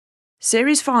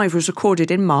Series 5 was recorded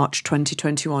in March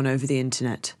 2021 over the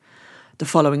internet. The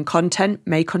following content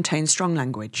may contain strong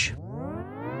language.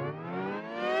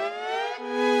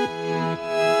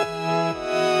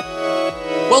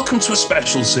 Welcome to a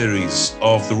special series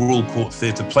of the Royal Court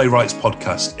Theatre Playwrights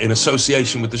podcast in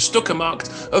association with the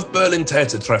Stuckermarkt of Berlin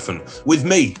Theatertreffen, with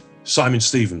me, Simon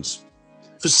Stevens.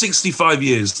 For 65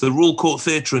 years, the Royal Court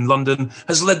Theatre in London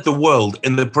has led the world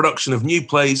in the production of new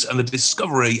plays and the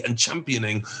discovery and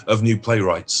championing of new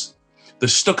playwrights. The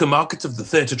Stuckermarkt of the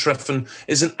Theatertreffen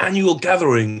is an annual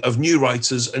gathering of new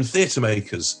writers and theatre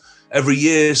makers. Every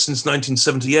year since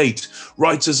 1978,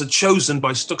 writers are chosen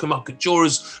by Stuckermarkt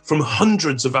jurors from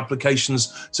hundreds of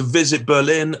applications to visit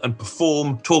Berlin and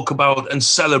perform, talk about and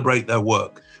celebrate their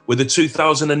work. With the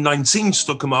 2019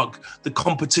 Stuckermarkt, the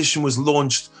competition was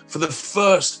launched for the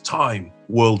first time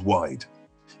worldwide.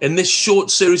 In this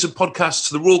short series of podcasts,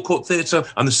 the Royal Court Theatre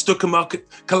and the Stuckermarkt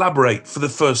collaborate for the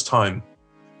first time.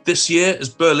 This year, as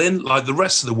Berlin, like the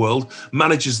rest of the world,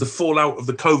 manages the fallout of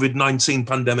the COVID-19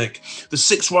 pandemic, the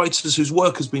 6 writers whose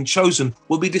work has been chosen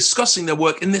will be discussing their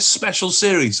work in this special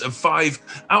series of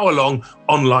 5-hour-long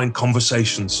online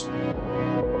conversations.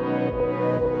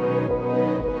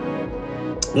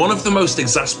 One of the most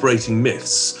exasperating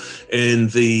myths in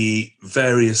the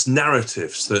various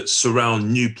narratives that surround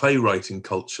new playwriting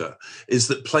culture is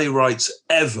that playwrights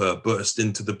ever burst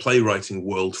into the playwriting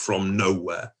world from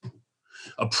nowhere.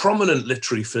 A prominent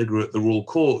literary figure at the Royal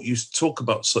Court used to talk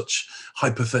about such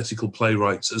hypothetical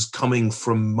playwrights as coming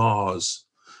from Mars.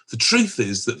 The truth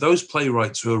is that those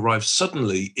playwrights who arrive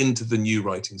suddenly into the new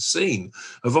writing scene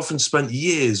have often spent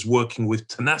years working with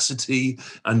tenacity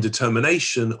and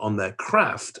determination on their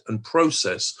craft and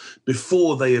process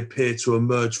before they appear to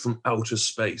emerge from outer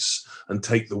space and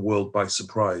take the world by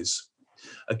surprise.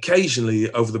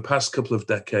 Occasionally, over the past couple of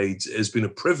decades, it has been a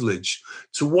privilege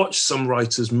to watch some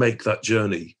writers make that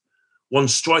journey. One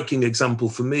striking example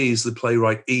for me is the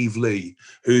playwright Eve Lee,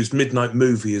 whose Midnight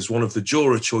Movie is one of the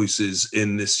juror choices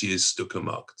in this year's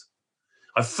Stuckermarkt.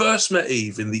 I first met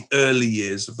Eve in the early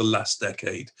years of the last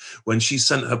decade, when she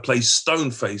sent her play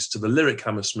Stoneface to the Lyric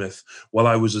Hammersmith while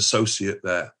I was associate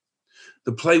there.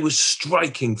 The play was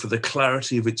striking for the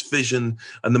clarity of its vision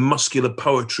and the muscular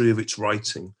poetry of its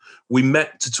writing. We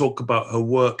met to talk about her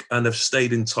work and have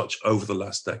stayed in touch over the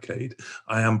last decade.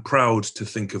 I am proud to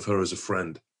think of her as a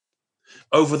friend.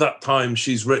 Over that time,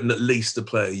 she's written at least a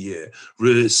play a year.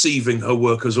 Receiving her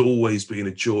work has always been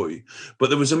a joy. But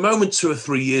there was a moment 2 or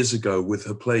 3 years ago with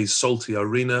her plays Salty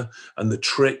Irina and The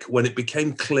Trick when it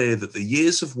became clear that the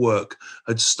years of work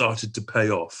had started to pay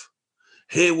off.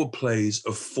 Here were plays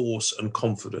of force and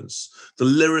confidence. The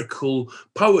lyrical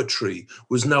poetry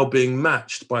was now being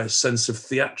matched by a sense of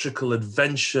theatrical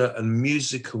adventure and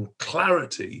musical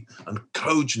clarity and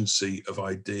cogency of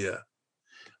idea.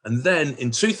 And then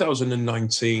in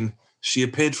 2019, she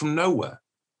appeared from nowhere,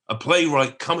 a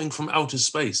playwright coming from outer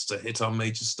space to hit our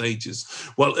major stages.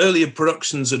 While earlier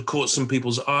productions had caught some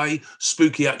people's eye,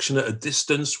 Spooky Action at a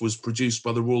Distance was produced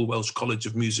by the Royal Welsh College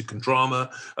of Music and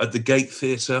Drama at the Gate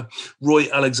Theatre. Roy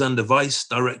Alexander Weiss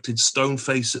directed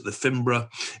Stoneface at the Fimbra.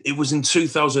 It was in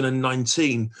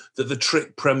 2019 that The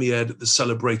Trick premiered at the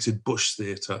celebrated Bush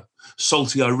Theatre.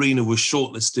 Salty Irina was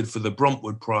shortlisted for the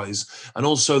Bruntwood Prize, and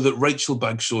also that Rachel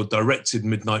Bagshaw directed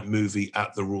Midnight Movie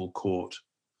at the Royal Court.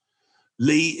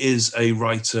 Lee is a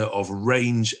writer of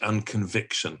range and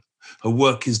conviction. Her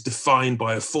work is defined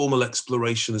by a formal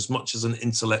exploration as much as an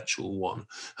intellectual one.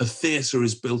 Her theatre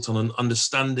is built on an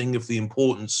understanding of the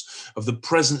importance of the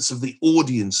presence of the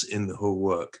audience in her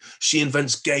work. She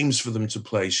invents games for them to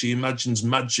play. She imagines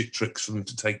magic tricks for them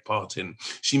to take part in.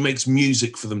 She makes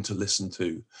music for them to listen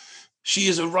to. She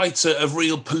is a writer of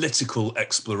real political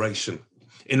exploration.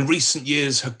 In recent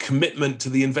years, her commitment to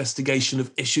the investigation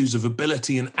of issues of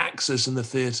ability and access in the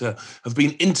theatre have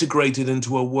been integrated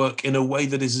into her work in a way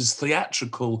that is as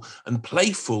theatrical and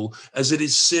playful as it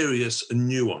is serious and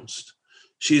nuanced.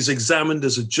 She has examined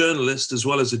as a journalist as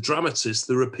well as a dramatist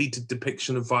the repeated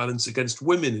depiction of violence against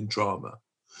women in drama.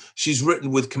 She's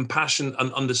written with compassion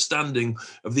and understanding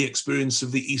of the experience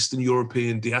of the Eastern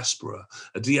European diaspora,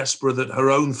 a diaspora that her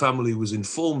own family was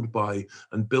informed by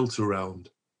and built around.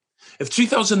 If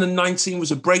 2019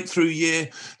 was a breakthrough year,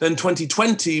 then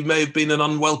 2020 may have been an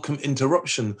unwelcome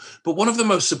interruption. But one of the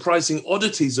most surprising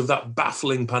oddities of that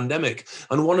baffling pandemic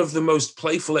and one of the most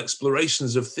playful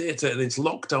explorations of theatre in its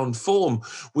lockdown form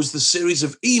was the series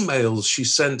of emails she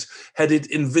sent headed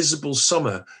Invisible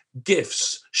Summer,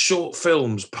 gifts, short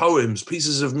films, poems,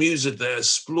 pieces of music that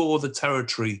explore the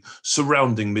territory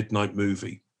surrounding Midnight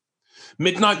Movie.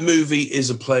 Midnight Movie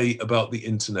is a play about the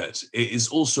internet. It is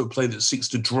also a play that seeks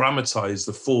to dramatize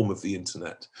the form of the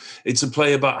internet. It's a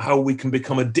play about how we can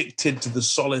become addicted to the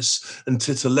solace and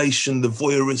titillation, the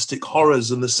voyeuristic horrors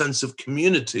and the sense of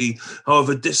community,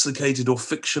 however dislocated or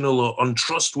fictional or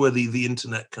untrustworthy the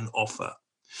internet can offer.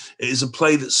 It is a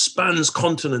play that spans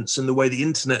continents in the way the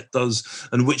internet does,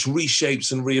 and which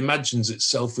reshapes and reimagines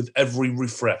itself with every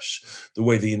refresh, the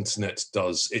way the internet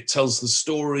does. It tells the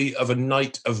story of a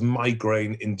night of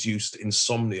migraine-induced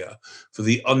insomnia for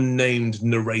the unnamed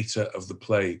narrator of the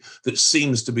play that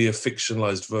seems to be a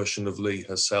fictionalized version of Lee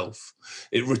herself.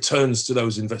 It returns to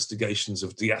those investigations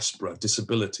of diaspora,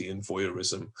 disability, and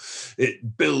voyeurism.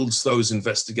 It builds those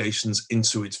investigations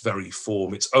into its very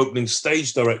form. Its opening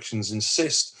stage directions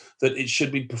insist that it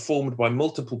should be performed by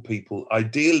multiple people,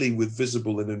 ideally with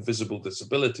visible and invisible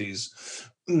disabilities,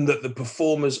 that the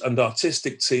performers and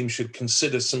artistic team should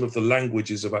consider some of the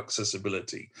languages of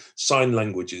accessibility, sign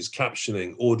languages,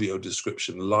 captioning, audio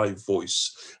description, live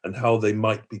voice, and how they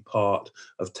might be part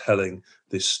of telling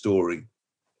this story.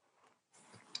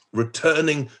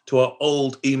 Returning to our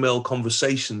old email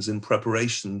conversations in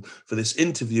preparation for this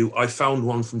interview, I found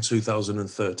one from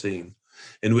 2013.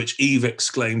 In which Eve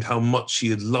exclaimed how much she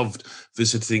had loved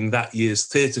visiting that year's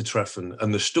Theatertreffen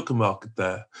and the Stückemarkt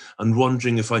there, and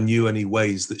wondering if I knew any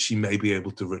ways that she may be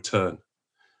able to return.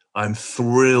 I'm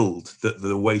thrilled that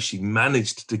the way she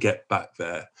managed to get back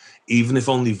there, even if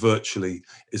only virtually,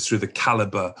 is through the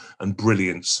caliber and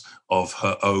brilliance of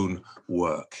her own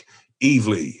work. Eve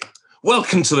Lee,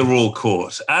 welcome to the Royal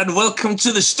Court and welcome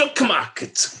to the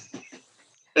Stückemarkt.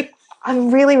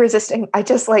 I'm really resisting. I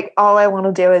just all I want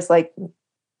to do is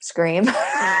scream.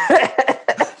 How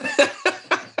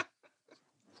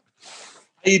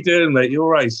you doing, mate? You all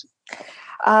right?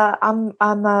 I'm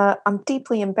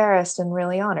deeply embarrassed and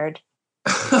really honored.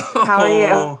 How are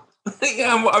you?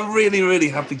 Yeah, I'm really, really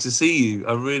happy to see you.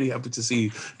 I'm really happy to see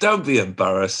you. Don't be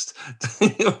embarrassed.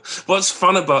 What's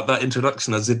fun about that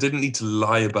introduction is I didn't need to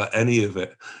lie about any of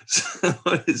it. So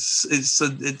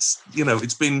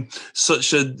it's been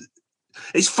such a.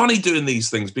 It's funny doing these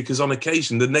things because on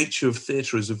occasion, the nature of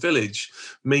theatre as a village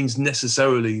means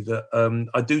necessarily that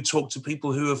I do talk to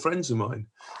people who are friends of mine.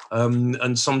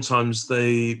 And sometimes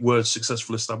they were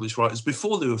successful established writers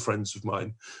before they were friends of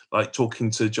mine, like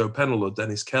talking to Joe Pennell or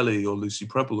Dennis Kelly or Lucy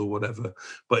Preble or whatever.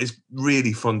 But it's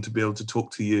really fun to be able to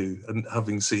talk to you and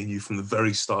having seen you from the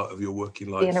very start of your working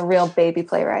life. Being a real baby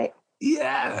playwright.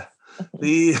 Yeah.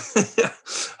 You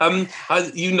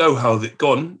know how that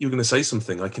gone. You're going to say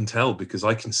something. I can tell because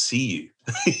I can see you.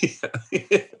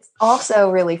 It's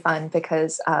also really fun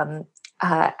because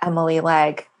Emily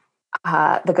Legg,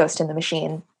 the Ghost in the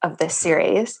Machine of this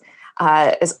series,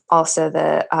 is also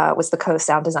was the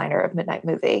co-sound designer of Midnight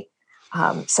Movie.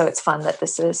 So it's fun that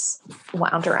this is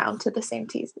wound around to the same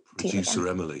team. Producer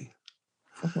Emily.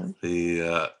 Mm-hmm.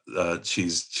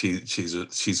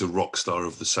 She's a rock star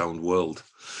of the sound world.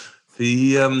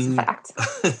 Fact.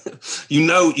 you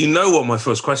know what my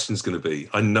first question is going to be.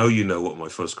 I know you know what my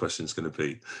first question is going to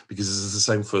be because this is the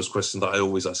same first question that I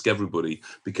always ask everybody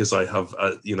because I have,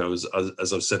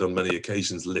 as I've said on many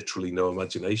occasions, literally no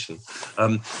imagination.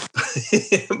 When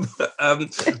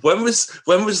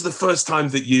was the first time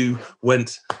that you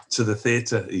went to the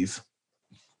theatre, Eve?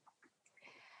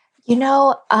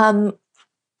 I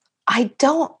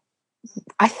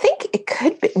think it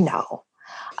could be, no.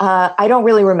 I don't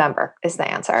really remember is the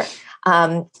answer.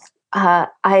 The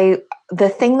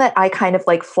thing that I kind of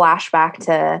flash back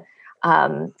to,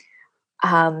 like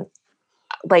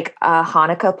a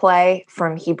Hanukkah play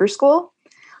from Hebrew school,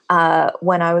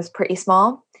 when I was pretty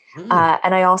small.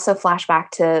 And I also flash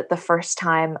back to the first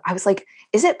time I was like,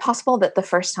 is it possible that the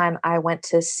first time I went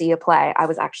to see a play, I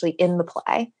was actually in the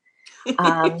play?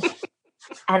 And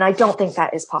I don't think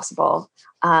that is possible.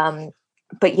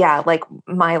 But yeah,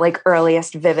 my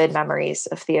earliest vivid memories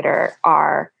of theater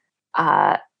are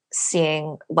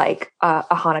seeing a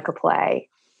Hanukkah play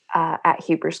at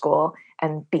Hebrew school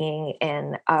and being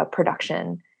in a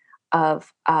production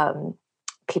of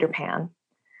Peter Pan,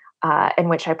 in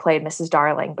which I played Mrs.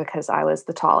 Darling because I was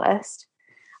the tallest.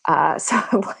 So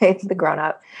I played the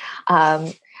grown-up.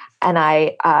 And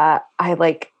I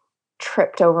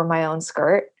tripped over my own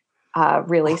skirt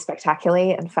really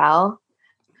spectacularly and fell.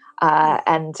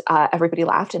 And everybody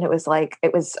laughed, and it was,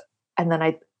 and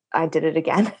then I did it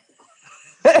again.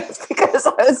 It's because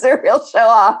I was a real show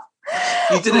off.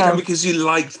 You did it because you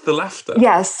liked the laughter.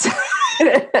 Yes.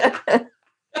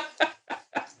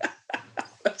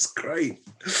 That's great.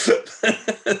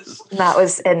 That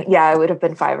was, and yeah, I would have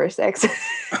been 5 or 6.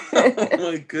 Oh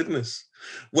my goodness.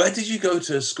 Where did you go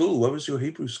to school? Where was your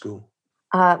Hebrew school?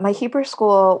 My Hebrew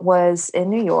school was in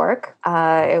New York.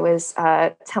 It was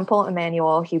Temple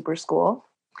Emmanuel Hebrew School.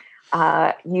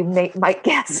 Might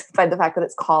guess by the fact that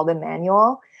it's called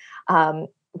Emmanuel,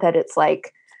 that it's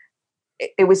like,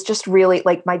 it was just really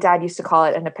like, my dad used to call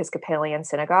it an Episcopalian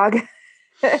synagogue.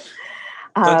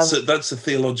 That's a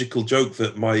theological joke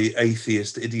that my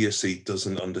atheist idiocy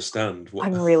doesn't understand.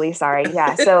 I'm really sorry.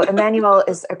 Yeah. So Emmanuel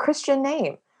is a Christian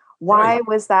name. Why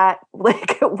was that,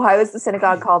 like, why was the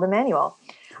synagogue called Emmanuel?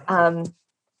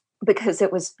 Because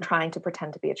it was trying to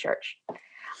pretend to be a church.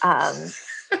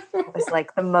 It was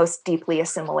like the most deeply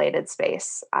assimilated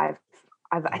space I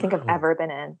think I've ever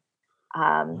been in.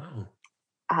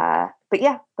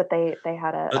 But they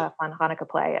had a fun Hanukkah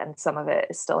play, and some of it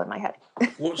is still in my head.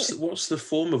 What's the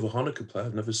form of a Hanukkah play?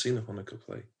 I've never seen a Hanukkah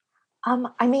play.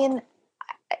 I mean,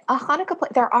 a Hanukkah play,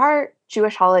 there are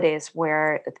Jewish holidays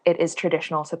where it is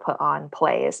traditional to put on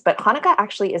plays, but Hanukkah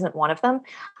actually isn't one of them.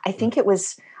 I think in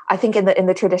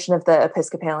the tradition of the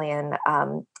Episcopalian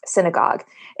synagogue,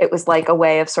 it was like a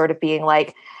way of sort of being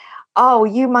like, oh,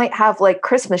 you might have like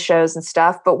Christmas shows and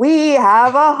stuff, but we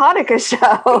have a Hanukkah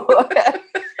show.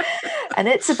 And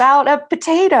it's about a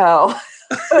potato.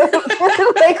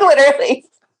 Like, literally.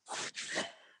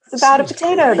 It's about a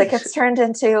potato that gets turned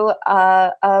into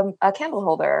a candle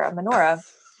holder, a menorah.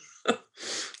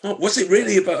 Oh, was it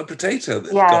really about a potato?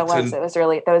 Yeah, it was. It was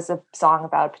really, there was a song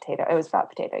about a potato. It was about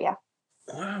potato, yeah.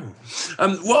 Wow.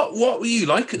 What were you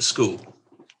like at school?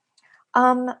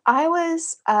 I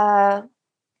was a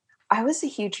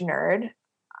huge nerd,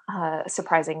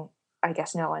 surprising, I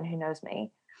guess, no one who knows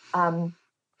me.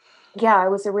 Yeah, I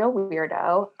was a real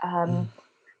weirdo.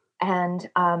 And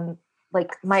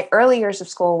like, my early years of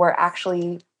school were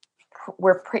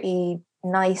pretty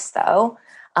nice, though.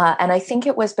 And I think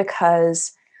it was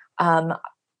because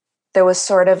there was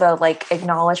sort of a like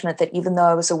acknowledgement that even though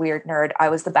I was a weird nerd, I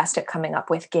was the best at coming up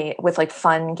with like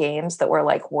fun games that were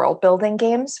like world building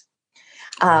games.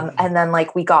 And then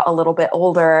like we got a little bit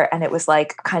older, and it was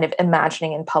like kind of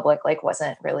imagining in public like was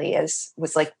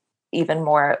like even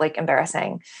more like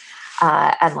embarrassing.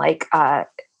 And like kind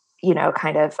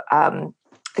of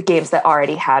the games that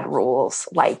already had rules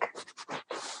like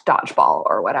dodgeball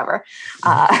or whatever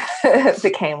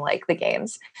became like the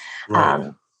games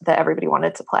that everybody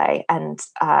wanted to play. And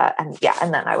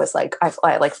then I was like,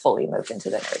 I like fully moved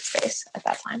into the nerd space at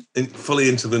that time. Fully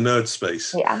into the nerd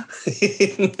space. Yeah. I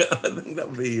think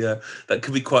that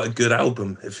could be quite a good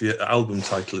album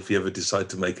title if you ever decide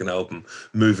to make an album,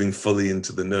 moving fully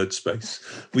into the nerd space.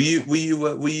 Were you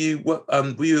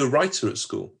a writer at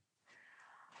school?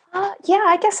 Yeah,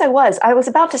 I guess I was. I was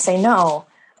about to say no.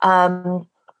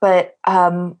 But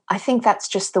I think that's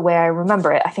just the way I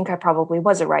remember it. I think I probably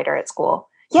was a writer at school.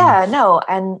 Yeah, no.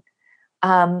 And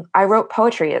I wrote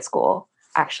poetry at school,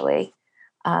 actually.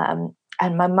 And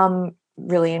my mom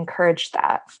really encouraged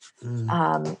that.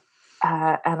 And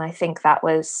I think that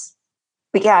was,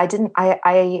 but yeah,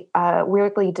 I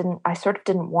weirdly sort of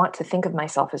didn't want to think of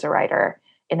myself as a writer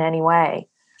in any way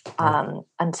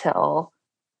until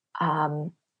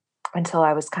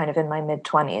I was kind of in my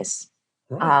mid-20s.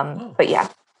 Right. But yeah.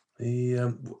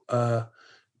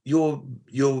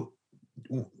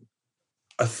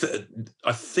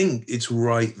 I think it's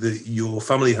right that your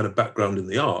family had a background in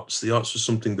the arts. The arts was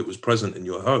something that was present in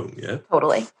your home, yeah?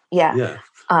 Totally, yeah.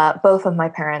 Yeah. Both of my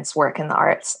parents work in the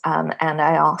arts, and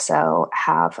I also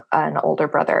have an older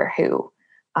brother who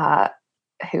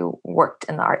worked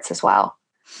in the arts as well.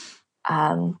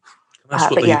 That's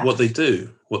what they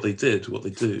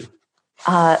do.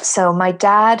 So my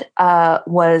dad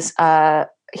was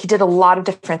he did a lot of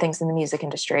different things in the music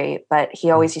industry, but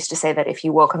he always used to say that if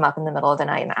you woke him up in the middle of the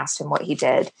night and asked him what he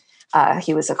did,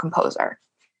 he was a composer.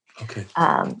 Okay.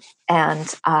 But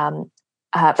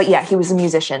yeah, he was a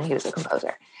musician. He was a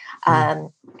composer.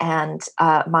 And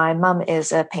my mom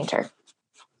is a painter.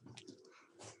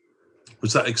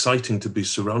 Was that exciting to be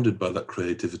surrounded by that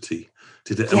creativity?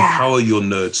 Did it empower your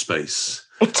nerd space?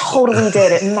 It totally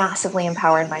did. It massively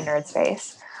empowered my nerd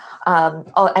space. And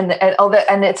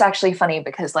it's actually funny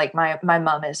because like my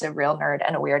mom is a real nerd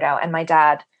and a weirdo, and my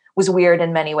dad was weird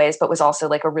in many ways, but was also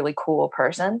like a really cool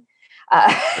person.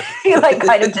 He like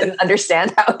kind of didn't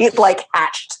understand how he like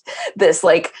hatched this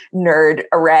like nerd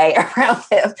array around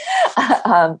him.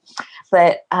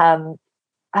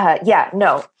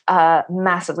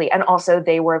 Massively. And also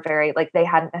they were very like, they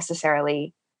hadn't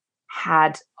necessarily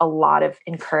had a lot of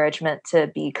encouragement to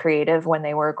be creative when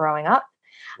they were growing up.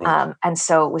 Right. And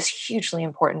so it was hugely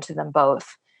important to them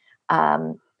both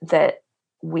that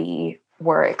we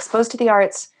were exposed to the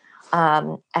arts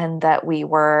and that we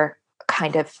were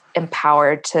kind of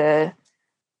empowered to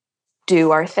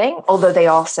do our thing. Although they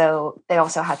also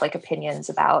had like opinions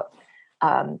about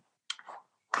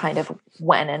kind of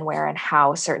when and where and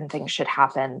how certain things should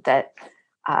happen, that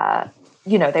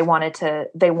they wanted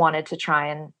to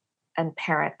try and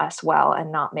parent us well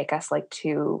and not make us like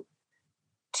too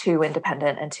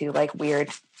independent and too like weird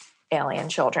alien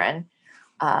children,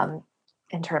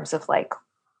 in terms of like,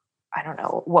 I don't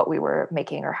know what we were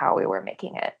making or how we were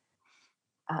making it.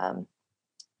 And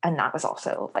that was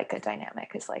also like a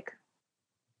dynamic, is like,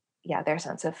 their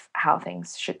sense of how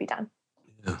things should be done.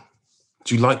 Yeah.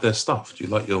 Do you like their stuff? Do you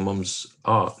like your mum's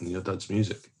art and your dad's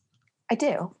music? I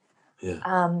do. Yeah.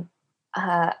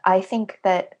 I think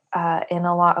that in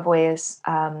a lot of ways,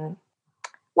 I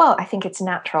think it's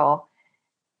natural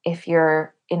if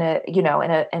you're in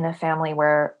a family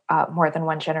where more than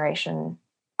one generation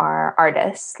are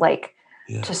artists, like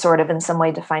to sort of in some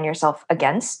way define yourself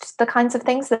against the kinds of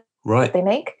things that they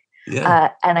make.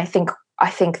 Yeah. And I think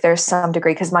there's some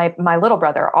degree, because my little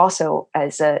brother also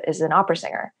is an opera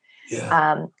singer.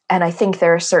 Yeah. And I think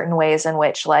there are certain ways in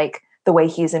which like the way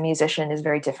he's a musician is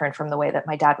very different from the way that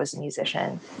my dad was a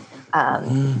musician.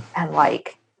 And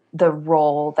like the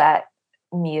role that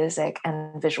music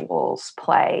and visuals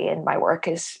play in my work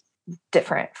is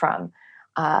different from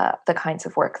the kinds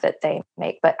of work that they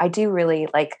make. But I do really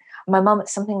like my mom.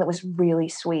 Something that was really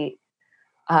sweet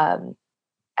and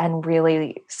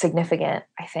really significant,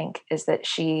 I think, is that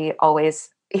she always,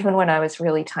 even when I was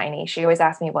really tiny, she always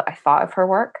asked me what I thought of her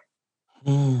work.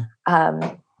 And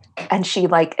she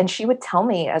would tell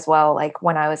me as well, like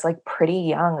when I was like pretty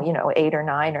young, 8 or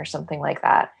 9 or something like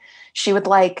that, she would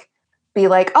like be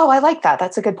like, oh, I like that.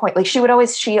 That's a good point. Like she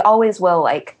always will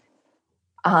like,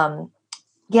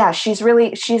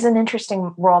 she's an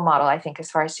interesting role model, I think,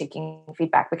 as far as taking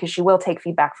feedback, because she will take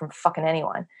feedback from fucking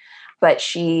anyone, but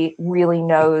she really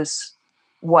knows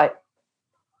what's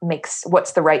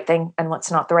the right thing and what's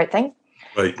not the right thing.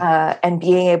 Right. And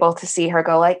being able to see her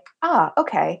go like,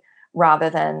 okay, rather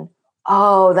than,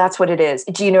 oh, that's what it is.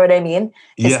 Do you know what I mean?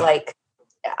 It's like,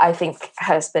 I think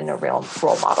has been a real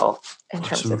role model in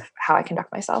terms of how I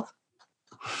conduct myself.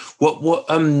 What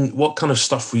kind of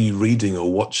stuff were you reading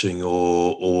or watching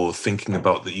or thinking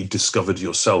about that you discovered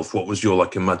yourself? What was your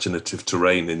like imaginative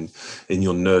terrain in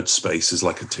your nerd space as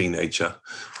like a teenager?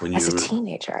 When you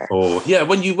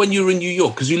were in New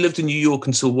York, because you lived in New York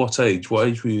until what age? What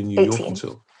age were you in New 18. York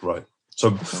until? Right.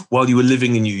 So while you were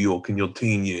living in New York in your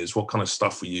teen years, what kind of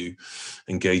stuff were you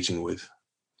engaging with?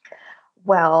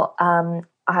 Well,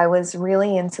 I was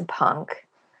really into punk,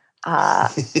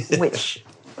 which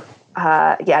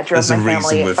drove my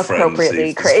family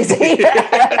appropriately crazy.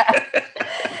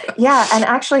 Yeah, and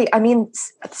actually, I mean,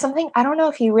 something, I don't know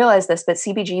if you realize this, but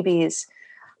CBGB's,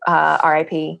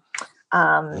 RIP,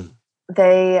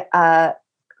 they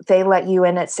let you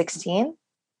in at 16.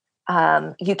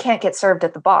 You can't get served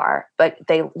at the bar, but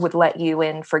they would let you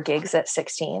in for gigs at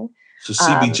 16. So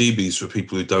CBGB's, for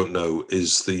people who don't know,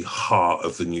 is the heart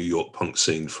of the New York punk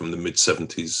scene from the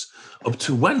mid-70s up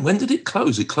to when? When did it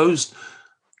close? It closed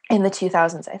in the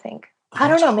 2000s, I think. I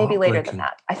don't know, maybe later than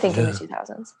that. I think in the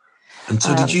 2000s. And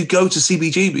so did you go to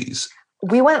CBGB's?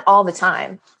 We went all the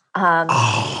time.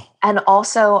 And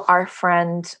also our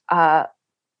friend, our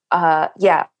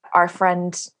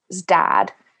friend's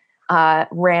dad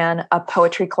ran a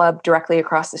poetry club directly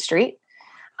across the street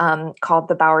called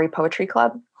the Bowery Poetry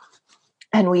Club.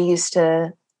 And we used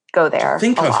to go there. I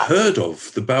think I've heard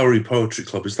of the Bowery Poetry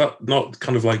Club. Is that not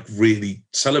kind of like really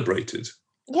celebrated?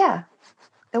 Yeah,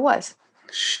 it was.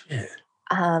 Shit.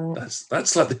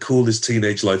 That's like the coolest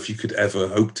teenage life you could ever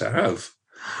hope to have.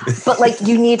 But like,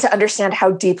 you need to understand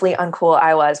how deeply uncool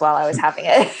I was while I was having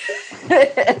it.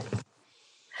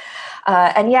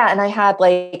 And I had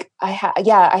like,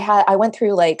 I went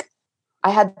through like,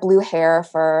 I had blue hair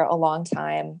for a long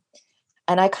time.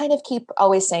 And I kind of keep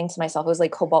always saying to myself, it was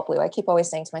like cobalt blue. I keep always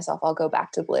saying to myself, I'll go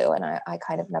back to blue. And I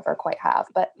kind of never quite have,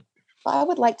 but I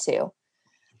would like to.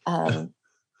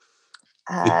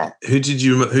 Who do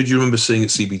you remember seeing at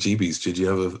CBGB's? Did you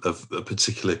have a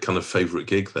particular kind of favorite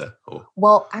gig there? Or?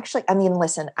 Well, actually, I mean,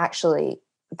 listen,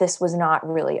 this was not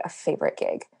really a favorite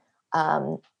gig.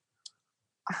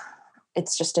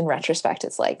 It's just in retrospect,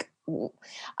 it's like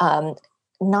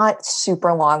not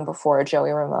super long before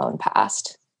Joey Ramone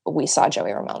passed, we saw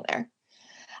Joey Ramone there.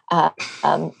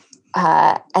 And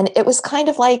it was kind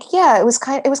of like, it was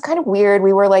kind of weird.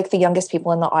 We were like the youngest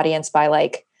people in the audience by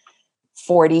like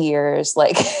 40 years.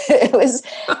 Like it was,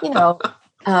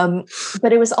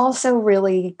 but it was also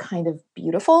really kind of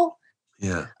beautiful.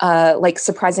 Yeah. Like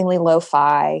surprisingly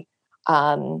lo-fi.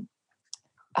 The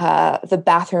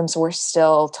bathrooms were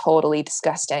still totally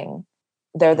disgusting.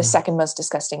 They're the second most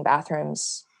disgusting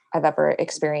bathrooms I've ever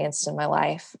experienced in my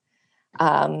life.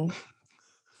 Um,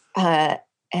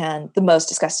 and the most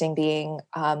disgusting being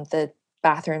the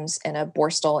bathrooms in a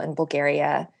borstal in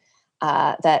Bulgaria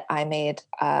that I made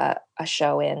a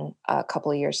show in a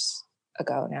couple of years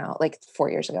ago now, like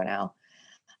 4 years ago now,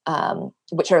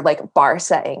 which are like bar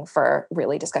setting for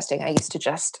really disgusting. I used to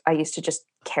just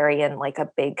carry in like a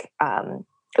big.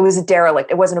 It was a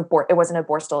derelict. It wasn't a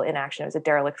borstal in action. It was a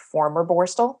derelict former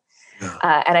borstal,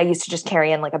 and I used to just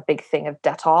carry in like a big thing of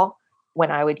Dettol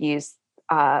when I would use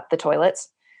the toilets.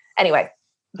 Anyway,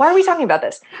 why are we talking about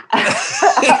this?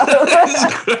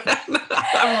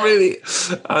 I'm really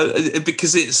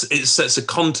because it sets a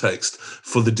context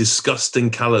for the disgusting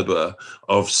caliber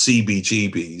of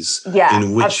CBGBs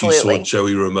in which absolutely. you saw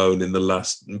Joey Ramone in the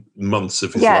last months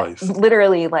of his life.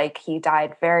 Literally, like he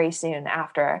died very soon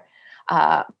after.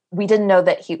 We didn't know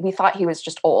that we thought he was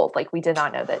just old. Like we did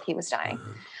not know that he was dying.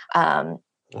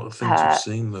 What a thing to have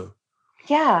seen, though.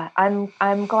 Yeah, I'm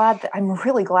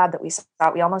really glad that we saw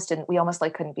it. We almost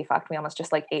like couldn't be fucked. We almost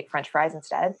just like ate French fries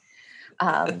instead.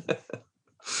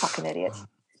 Fucking idiots.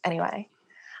 Anyway.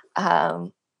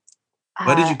 Where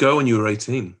did you go when you were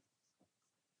 18?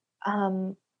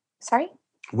 Sorry?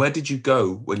 Where did you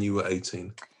go when you were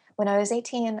 18? When I was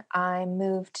 18, I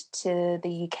moved to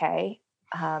the UK.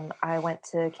 I went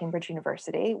to Cambridge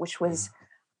University, which was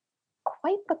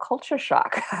quite the culture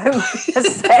shock, I would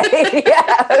say.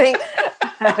 Yeah,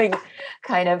 having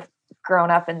kind of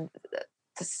grown up and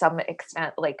to some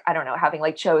extent, like, I don't know, having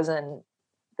like chosen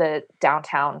the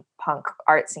downtown punk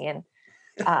art scene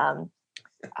in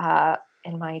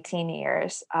my teen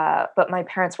years. But my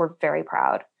parents were very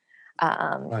proud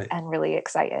and really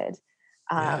excited.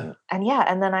 And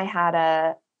then I had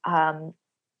a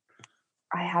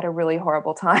really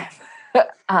horrible time.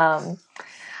 But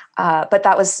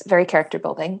that was very character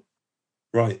building.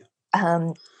 Right.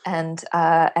 And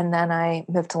then I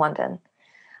moved to London.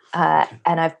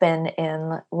 And I've been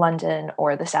in London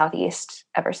or the Southeast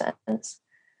ever since.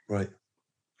 Right.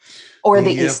 Or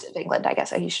the East of England, I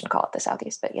guess. You shouldn't call it the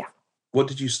Southeast, but yeah. What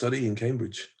did you study in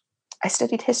Cambridge? I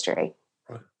studied history.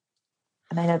 Right.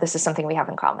 And I know this is something we have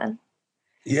in common.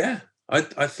 Yeah.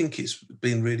 I think it's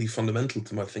been really fundamental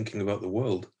to my thinking about the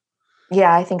world.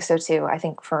 Yeah, I think so too. I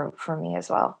think for me as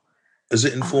well. Has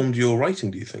it informed your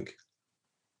writing, do you think?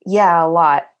 Yeah, a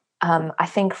lot. I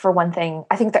think for one thing,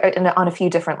 I think that on a few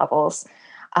different levels.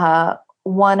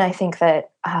 One, I think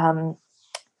that,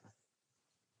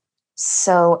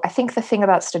 so I think the thing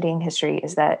about studying history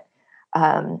is that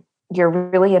you're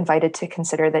really invited to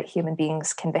consider that human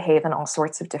beings can behave in all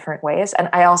sorts of different ways. And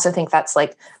I also think that's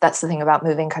the thing about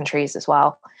moving countries as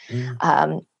well,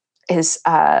 is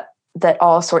that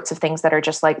all sorts of things that are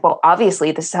just like, well,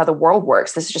 obviously this is how the world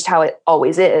works. This is just how it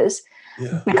always is.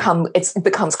 Yeah. It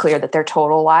becomes clear that they're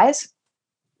total lies.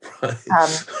 Right.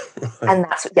 And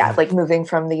that's, like moving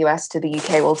from the US to the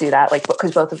UK will do that, like,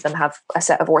 because both of them have a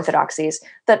set of orthodoxies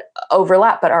that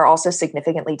overlap, but are also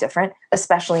significantly different,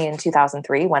 especially in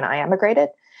 2003 when I emigrated.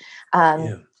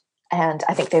 And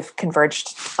I think they've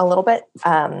converged a little bit.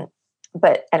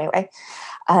 But anyway,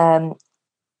 and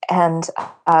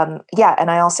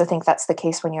I also think that's the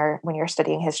case when you're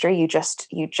studying history. You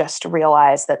just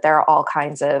realize that there are all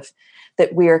kinds of,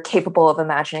 that we are capable of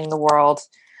imagining the world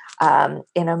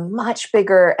in a much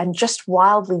bigger and just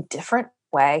wildly different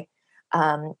way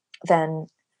than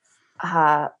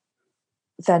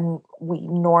we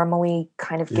normally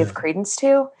kind of give credence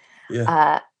to.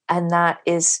 Yeah. And that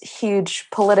is huge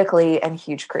politically and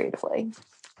huge creatively.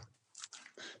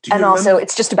 And also,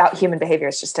 it's just about human behavior.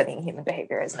 It's just studying human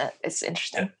behavior, isn't it? It's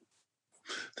interesting. Yeah.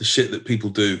 The shit that people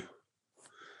do.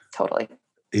 Totally.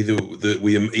 Either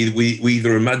we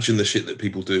either imagine the shit that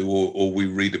people do, or we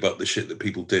read about the shit that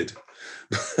people did.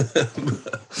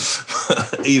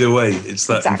 Either way, it's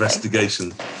that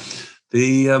investigation. Do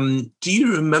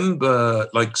you remember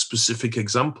like specific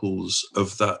examples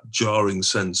of that jarring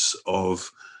sense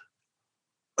of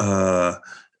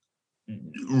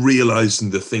realizing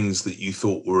the things that you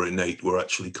thought were innate were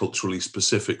actually culturally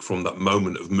specific from that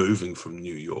moment of moving from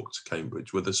New York to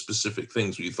Cambridge? Were there specific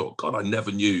things where you thought, God, I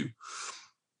never knew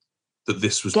that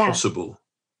this was possible?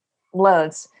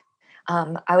 Loads.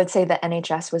 I would say that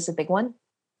NHS was a big one.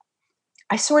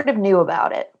 I sort of knew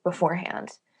about it beforehand,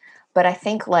 but I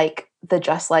think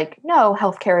no,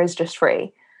 healthcare is just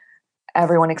free.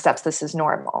 Everyone accepts this as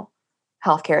normal.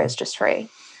 Healthcare is just free.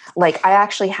 Like I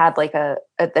actually had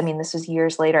this was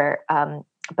years later,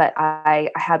 but I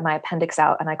had my appendix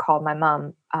out and I called my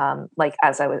mom,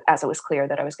 as it was clear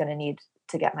that I was going to need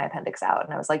to get my appendix out.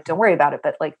 And I was like, don't worry about it,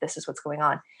 but like, this is what's going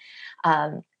on.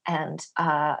 And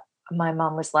my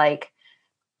mom was like,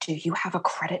 do you have a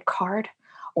credit card?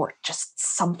 or just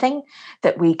something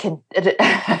that we can. And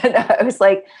I was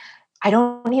like, I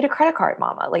don't need a credit card,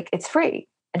 Mama. Like, it's free.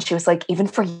 And she was like, even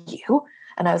for you?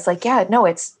 And I was like, yeah, no,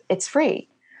 it's free.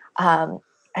 And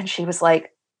she was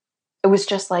like, it was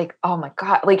just like, oh my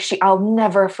God, like I'll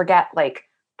never forget like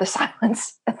the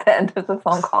silence at the end of the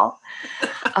phone call.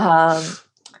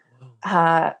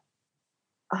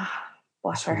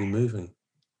 Bless her. Really moving.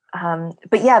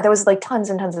 But yeah, there was like tons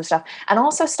and tons of stuff, and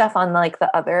also stuff on like the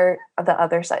other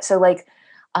side. So like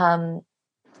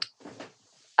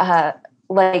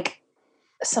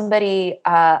somebody,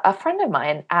 a friend of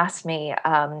mine asked me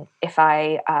if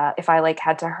I like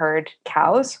had to herd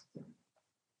cows,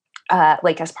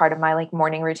 like as part of my like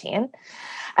morning routine,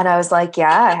 and I was like,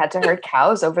 yeah, I had to herd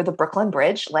cows over the Brooklyn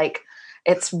Bridge. Like,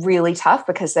 it's really tough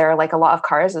because there are like a lot of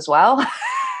cars as well.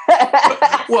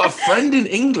 What, a friend in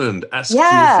England asked you?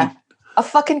 Yeah, a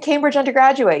fucking Cambridge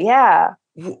undergraduate. Yeah.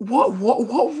 What?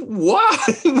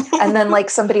 And then like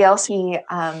somebody else, he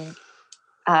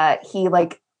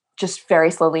like just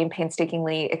very slowly and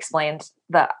painstakingly explained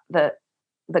the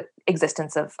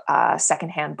existence of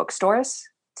secondhand bookstores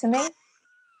to me.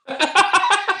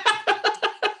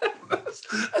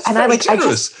 That's very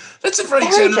generous. That's a very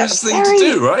generous thing to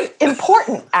do, right?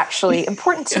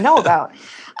 Important to know about.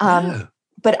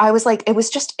 But I was like, it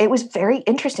was very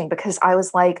interesting because I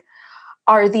was like,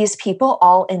 are these people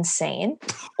all insane,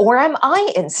 or am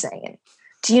I insane?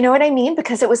 Do you know what I mean?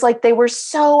 Because it was like they were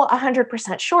so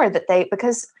 100% sure that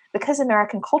because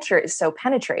American culture is so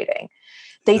penetrating,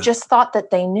 they just thought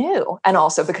that they knew. And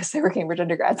also because they were Cambridge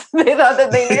undergrads, they thought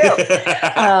that they knew.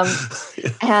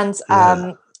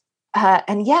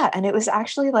 And it was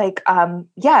actually like,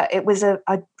 it was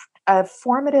a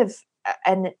formative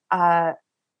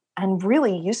and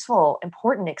really useful,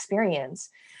 important experience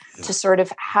to sort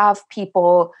of have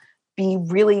people be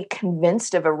really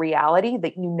convinced of a reality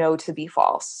that you know to be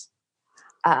false.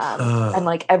 And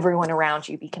like everyone around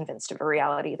you be convinced of a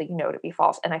reality that you know to be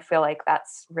false. And I feel like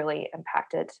that's really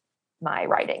impacted my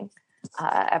writing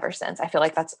ever since. I feel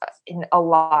like that's in a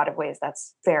lot of ways,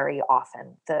 that's very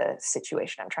often the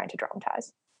situation I'm trying to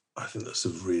dramatize. I think that's a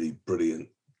really brilliant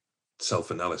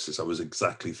self-analysis. I was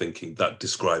exactly thinking that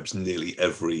describes nearly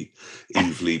every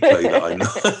Eve Lee play that I know.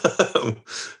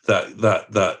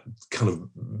 that kind of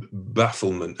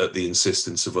bafflement at the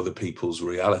insistence of other people's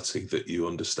reality that you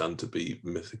understand to be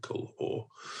mythical or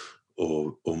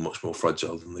much more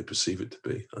fragile than they perceive it to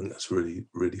be. I think that's really,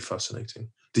 really fascinating.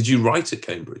 Did you write at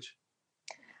Cambridge?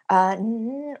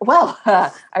 Well,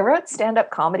 I wrote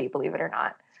stand-up comedy, believe it or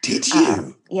not. Did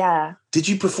you? Yeah. Did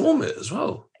you perform it as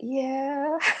well?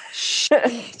 Yeah.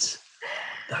 Shit.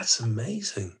 That's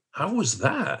amazing. How was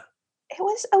that? It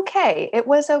was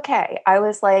okay. I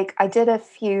was like, I did a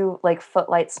few like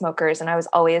Footlight Smokers, and I was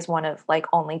always one of like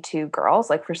only two girls.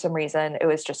 Like for some reason, it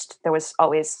was just, there was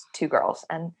always two girls.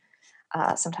 And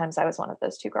sometimes I was one of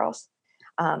those two girls.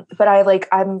 But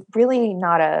I'm really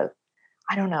not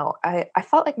I don't know. I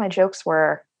felt like my jokes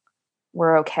were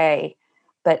okay,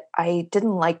 but I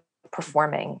didn't like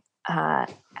performing. Yeah.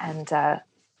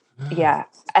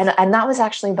 And that was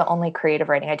actually the only creative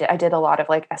writing I did. I did a lot of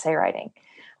like essay writing.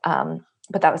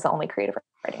 But that was the only creative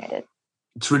writing I did.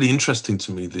 It's really interesting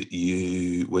to me that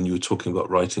you, when you were talking about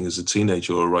writing as a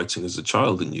teenager or writing as a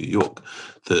child in New York,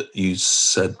 that you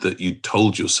said that you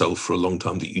told yourself for a long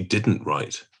time that you didn't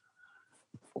write.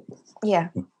 Yeah.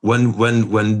 When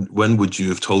would you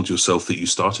have told yourself that you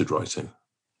started writing?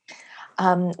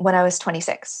 When I was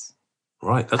 26.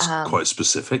 Right. That's quite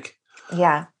specific.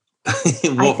 Yeah.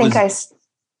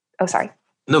 Sorry.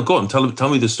 No, go on. Tell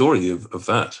me the story of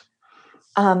that.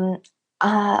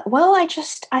 Well,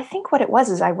 I think what it was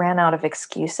is I ran out of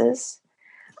excuses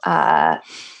to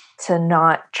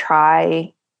not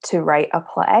try to write a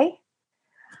play.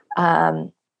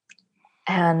 And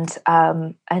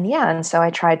so I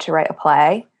tried to write a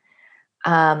play.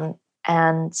 And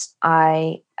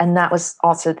that was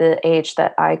also the age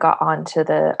that I got onto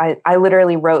I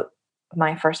literally wrote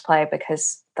my first play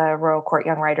because the Royal Court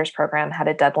Young Writers Program had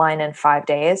a deadline in 5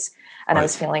 days, and I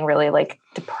was feeling really like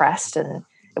depressed, and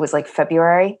it was like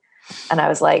February, and I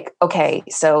was like, okay,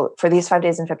 so for these 5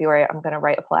 days in February, I'm going to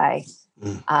write a play,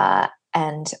 and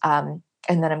then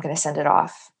I'm going to send it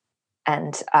off,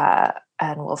 and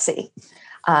we'll see.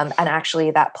 And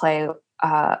actually, that play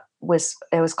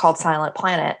was called Silent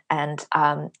Planet, and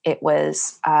it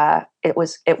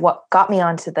what got me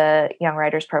onto the Young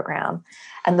Writers Program,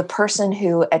 and the person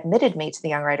who admitted me to the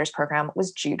Young Writers Program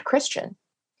was Jude Christian.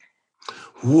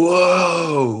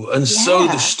 Whoa! And so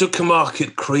the Stuka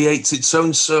market creates its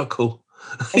own circle.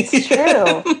 It's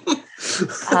true.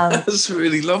 That's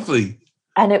really lovely.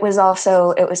 And it was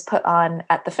put on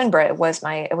at the Finborough. It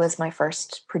was my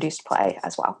first produced play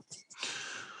as well.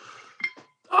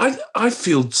 I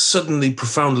feel suddenly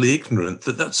profoundly ignorant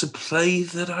that that's a play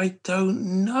that I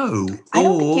don't know. I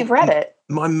don't think you've read it.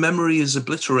 My memory is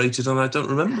obliterated and I don't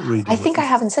remember reading it. I think I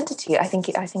haven't sent it to you. I think,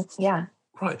 yeah.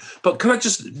 Right. But can I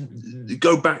just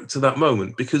go back to that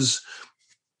moment? Because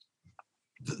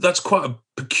that's quite a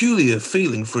peculiar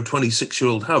feeling for a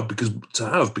 26-year-old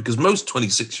because most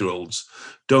 26-year-olds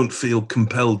don't feel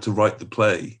compelled to write the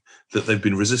play that they've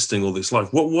been resisting all this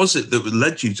life. What was it that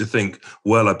led you to think,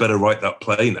 well, I better write that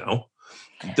play now?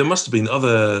 There must have been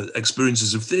other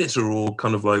experiences of theatre or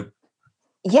kind of like...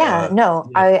 Yeah.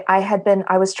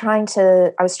 I was trying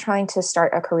to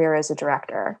start a career as a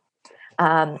director.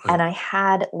 Right. And I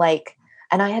had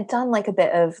done like a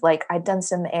bit of like, I'd done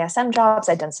some ASM jobs,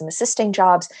 I'd done some assisting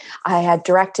jobs. I had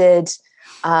directed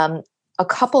a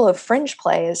couple of fringe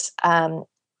plays. And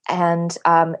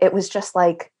it was just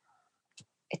like,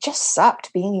 it just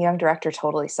sucked. Being a young director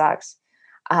totally sucks.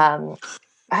 And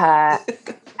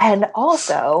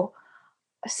also,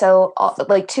 so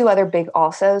like two other big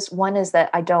alsos. One is that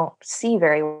I don't see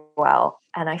very well.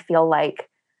 And I feel like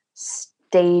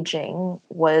staging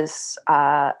was,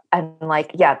 and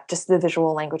like, yeah, just the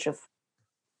visual language of,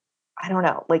 I don't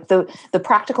know, like the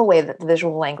practical way that the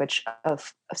visual language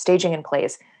of staging in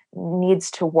plays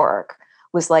needs to work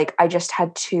was like, I just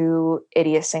had too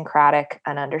idiosyncratic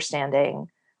an understanding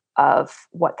of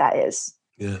what that is.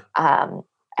 Yeah. And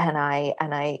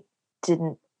I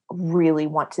didn't really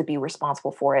want to be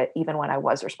responsible for it, even when I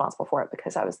was responsible for it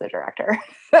because I was the director.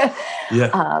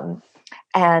 Yeah.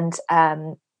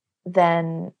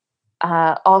 Then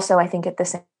also I think at the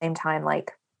same time,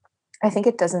 like, I think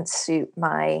it doesn't suit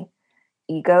my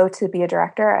ego to be a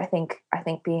director. I think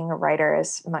being a writer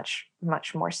is much,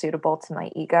 much more suitable to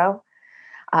my ego.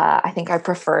 I think I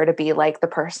prefer to be like the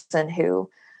person who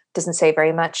doesn't say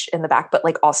very much in the back, but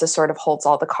like also sort of holds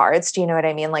all the cards. Do you know what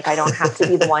I mean? Like, I don't have to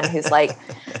be the one who's like,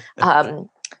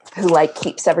 who like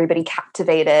keeps everybody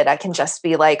captivated. I can just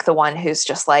be like the one who's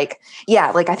just like,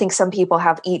 yeah, like I think some people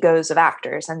have egos of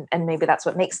actors and maybe that's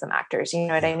what makes them actors. You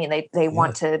know what I mean? They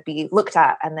want to be looked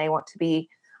at and they want to be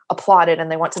applauded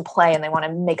and they want to play and they want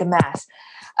to make a mess.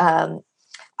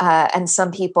 And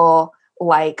some people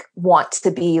like want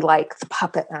to be like the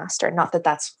puppet master. Not that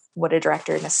that's what a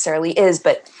director necessarily is,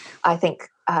 but I think,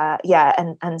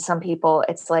 and some people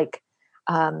it's like,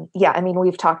 I mean,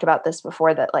 we've talked about this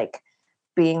before that like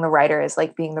being the writer is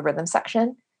like being the rhythm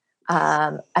section.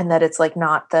 And that it's like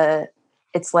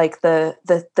it's like the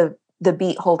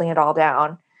beat holding it all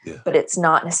down, but it's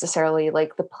not necessarily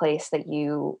like the place that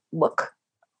you look,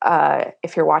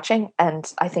 if you're watching.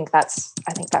 And I think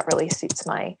that really suits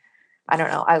my, I don't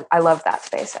know. I love that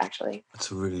space, actually.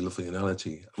 That's a really lovely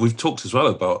analogy. We've talked as well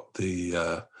about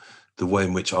the way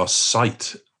in which our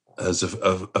sight has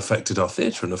affected our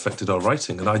theatre and affected our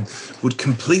writing. And I would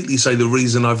completely say the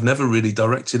reason I've never really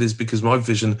directed is because my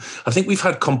vision, I think we've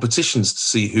had competitions to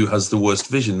see who has the worst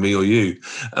vision, me or you.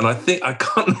 And I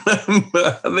can't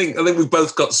remember. I think we've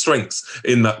both got strengths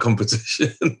in that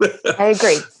competition. I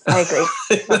agree.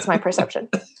 That's my perception.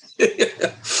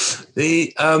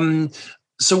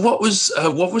 So what was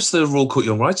the Royal Court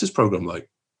Young Writers program like?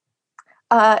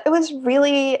 It was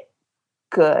really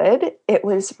good. It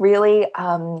was really,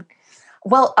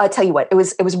 well, I'll tell you what, it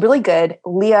was really good.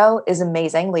 Leo is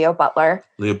amazing. Leo Butler.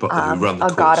 Who ran the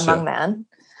course, God Among Men.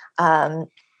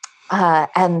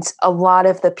 And a lot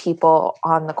of the people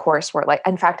on the course were like,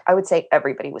 in fact, I would say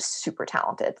everybody was super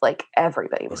talented. Like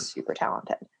everybody was super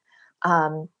talented.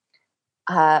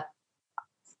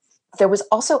 There was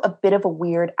also a bit of a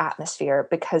weird atmosphere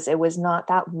because it was not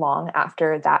that long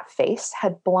after That Face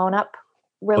had blown up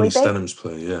really big. Stenham's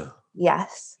play, yeah.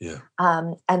 Yes. Yeah.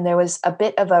 And there was a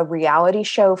bit of a reality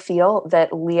show feel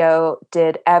that Leo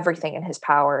did everything in his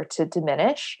power to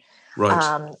diminish.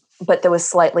 Right. But there was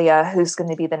slightly a who's going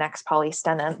to be the next Polly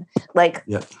Stenham. Like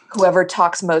whoever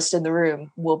talks most in the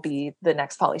room will be the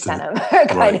next Polly Stenham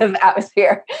kind of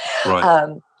atmosphere.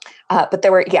 Right. But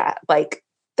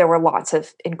there were lots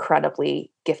of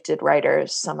incredibly gifted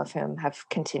writers, some of whom have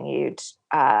continued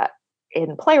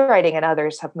in playwriting and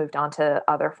others have moved on to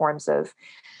other forms of,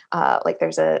 like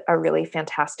there's a really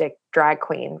fantastic drag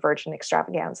queen, Virgin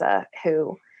Extravaganza,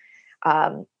 who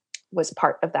was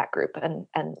part of that group and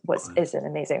is an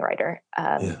amazing writer.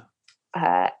 And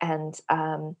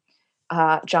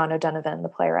John O'Donovan, the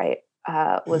playwright,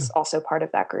 was also part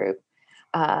of that group.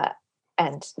 Does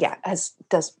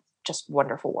just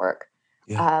wonderful work.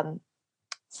 Yeah.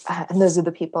 And those are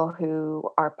the people who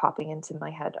are popping into my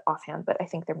head offhand, but I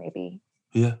think there may be.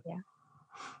 Yeah.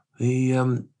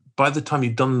 The by the time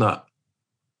you'd done that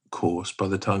course, by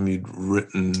the time you'd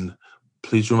written,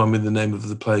 please remind me the name of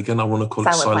the play again. I want to call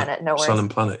Silent it Planet, no worries.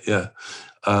 Silent Planet, yeah.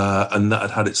 And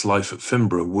that had its life at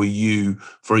Finborough. Were you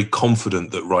very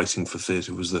confident that writing for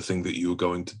theatre was the thing that you were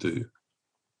going to do?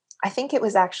 I think it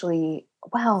was actually,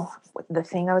 the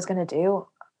thing I was going to do.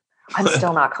 I'm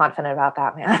still not confident about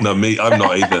that, man. No, I'm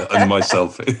not either. And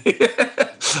myself.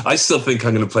 I still think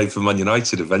I'm going to play for Man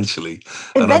United eventually.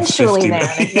 Eventually, man.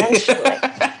 Eventually.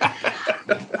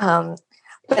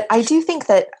 But I do think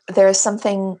that there is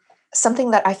something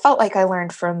that I felt like I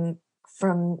learned from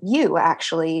you,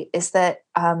 actually, is that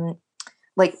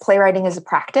like playwriting is a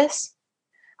practice,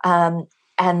 and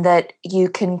that you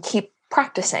can keep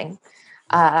practicing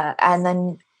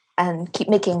and keep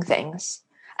making things.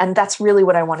 And that's really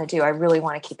what I want to do. I really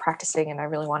want to keep practicing, and I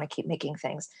really want to keep making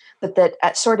things. But that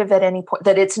at any point,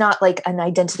 that it's not like an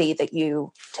identity that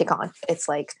you take on. It's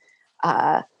like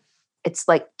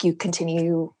you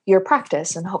continue your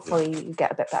practice, and hopefully you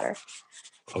get a bit better.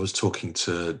 I was talking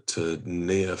to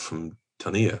Nia from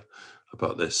Tania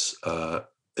about this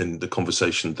in the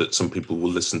conversation that some people will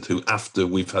listen to after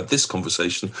we've had this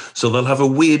conversation. So they'll have a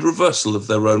weird reversal of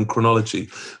their own chronology.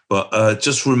 But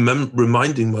just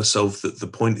reminding myself that the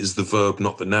point is the verb,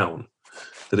 not the noun,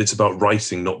 that it's about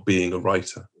writing, not being a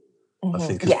writer. I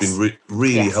think has been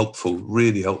really helpful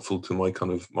to my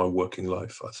kind of my working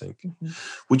life, I think.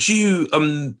 Would you,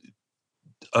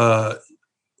 because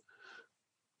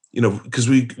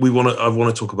I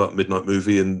want to talk about Midnight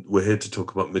Movie, and we're here to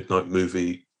talk about Midnight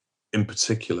Movie in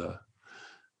particular.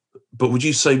 But would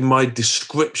you say my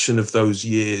description of those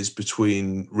years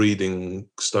between reading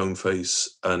Stoneface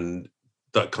and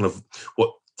that kind of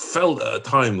what felt at a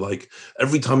time like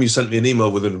every time you sent me an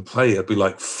email with a play, I'd be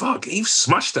like, fuck, Eve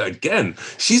smashed it again.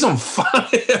 She's on fire.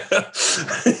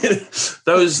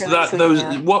 That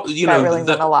really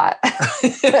meant a lot.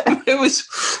 It was,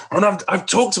 and I've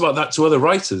talked about that to other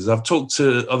writers. I've talked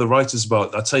to other writers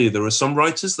about, I tell you, there are some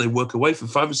writers, they work away for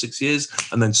 5 or 6 years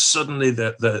and then suddenly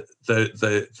they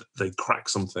crack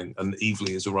something, and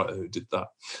Evely is a writer who did that.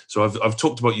 So I've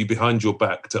talked about you behind your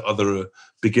back to other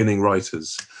beginning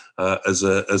writers as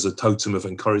a totem of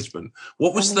encouragement.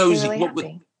 What was those?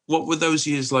 What were those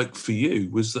years like for you?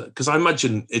 Was that, because I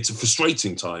imagine it's a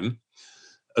frustrating time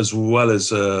as well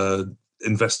as a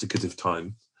investigative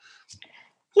time.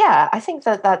 Yeah, I think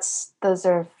those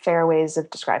are fair ways of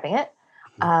describing it.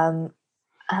 But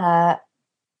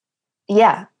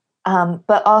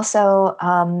also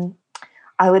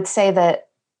I would say that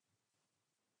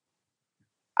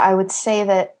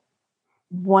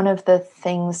one of the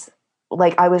things,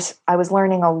 like I was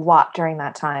learning a lot during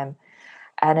that time,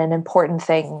 and an important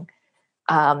thing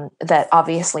that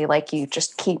obviously, like, you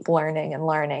just keep learning and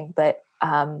learning, but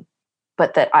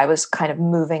that I was kind of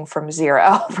moving from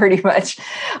zero pretty much,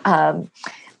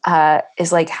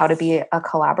 is like how to be a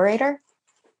collaborator.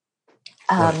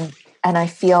 And I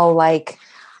feel like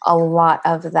a lot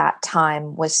of that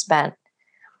time was spent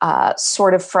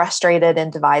sort of frustrated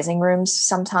in devising rooms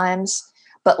sometimes,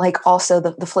 but like also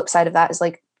the flip side of that is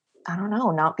like, I don't know,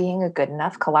 not being a good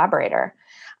enough collaborator.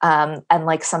 And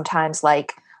like sometimes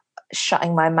like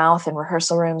shutting my mouth in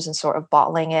rehearsal rooms and sort of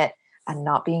bottling it and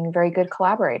not being a very good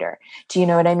collaborator. Do you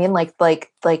know what I mean? Like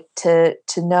to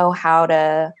know how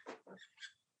to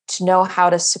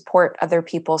support other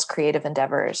people's creative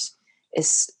endeavors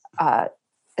is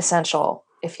essential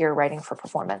if you're writing for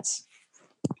performance.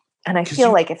 And I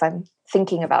feel like if I'm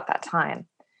thinking about that time,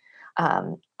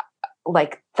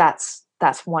 like that's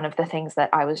one of the things that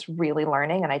I was really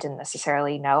learning and I didn't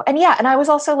necessarily know. And and I was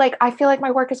also like, I feel like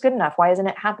my work is good enough. Why isn't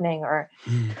it happening? Or,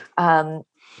 and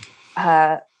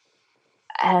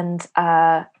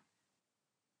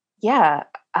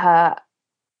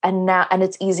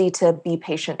it's easy to be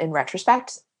patient in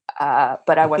retrospect.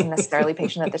 But I wasn't necessarily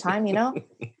patient at the time, you know?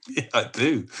 Yeah, I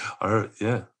do.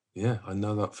 Yeah, I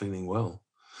know that feeling well.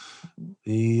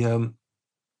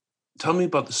 Tell me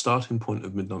about the starting point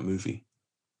of Midnight Movie.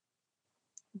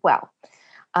 Well,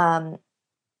 the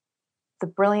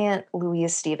brilliant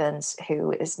Louise Stevens,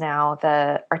 who is now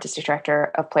the artistic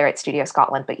director of Playwright Studio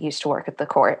Scotland, but used to work at the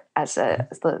Court as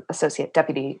the associate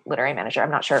deputy literary manager.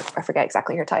 I'm not sure, I forget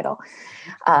exactly her title.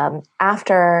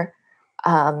 After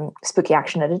Spooky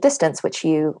Action at a Distance, which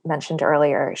you mentioned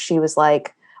earlier, she was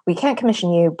like, we can't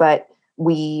commission you, but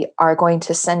we are going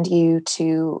to send you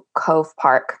to Cove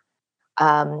Park,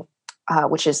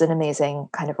 which is an amazing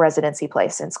kind of residency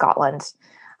place in Scotland,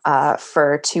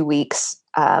 for 2 weeks.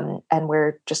 And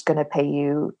we're just going to pay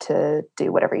you to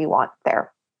do whatever you want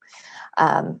there.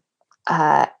 And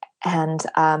I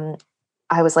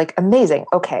was like, amazing.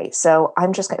 Okay. So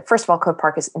I'm just going to, first of all, Cove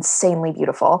Park is insanely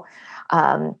beautiful.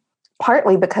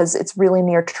 partly because it's really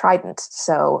near Trident,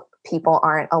 so people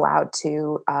aren't allowed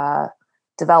to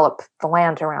develop the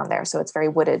land around there. So it's very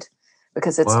wooded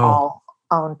because it's all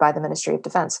owned by the Ministry of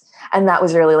Defense. And that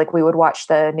was really like, we would watch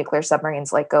the nuclear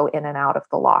submarines like go in and out of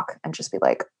the lock and just be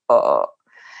like, oh.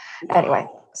 Wow. Anyway,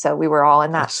 so we were all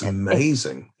in that. That's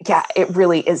amazing. It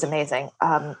really is amazing.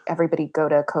 Everybody go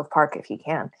to Cove Park if you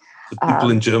can. The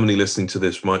people in Germany listening to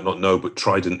this might not know, but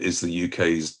Trident is the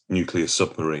UK's nuclear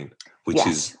submarine, which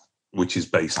is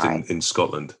based in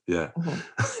Scotland. Yeah.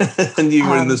 Mm-hmm. And you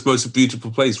were in this most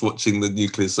beautiful place watching the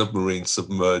nuclear submarine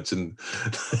submerge. And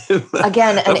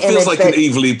again, that feels like an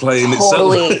evilly play in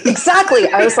itself. Exactly.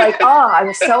 I was like, I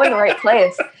was so in the right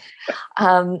place.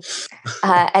 And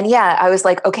I was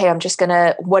like, okay, I'm just going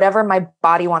to, whatever my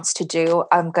body wants to do,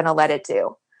 I'm going to let it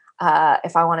do.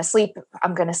 If I want to sleep,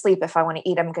 I'm going to sleep. If I want to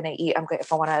eat, I'm going to eat.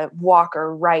 If I want to walk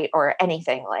or write or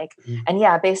anything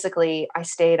and basically I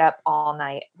stayed up all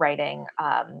night writing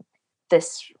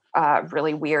this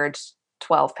really weird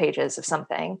 12 pages of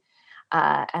something.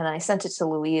 And I sent it to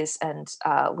Louise, and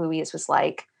Louise was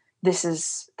like, this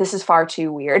is far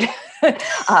too weird,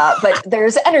 but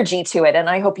there's energy to it and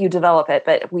I hope you develop it,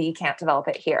 but we can't develop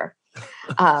it here.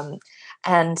 That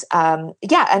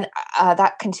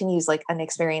continues like an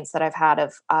experience that I've had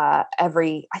of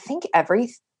every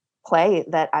play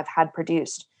that I've had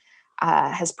produced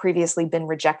has previously been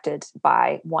rejected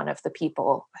by one of the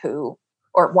people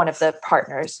or one of the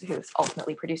partners who's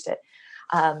ultimately produced it.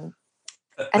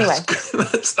 Anyway,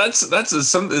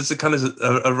 that's a kind of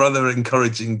a rather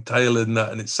encouraging tale in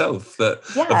that in itself, that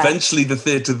eventually the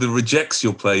theatre that rejects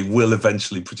your play will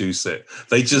eventually produce it.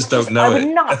 They just don't know it. I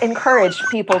would not encourage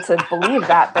people to believe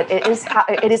that, but it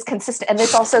is consistent. And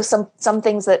there's also some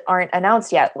things that aren't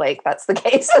announced yet. Like that's the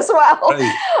case as well.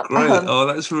 Great.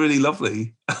 That's really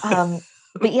lovely. I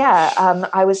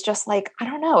was just like, I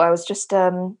don't know. I was just,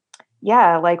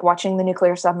 like watching the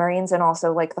nuclear submarines and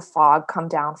also like the fog come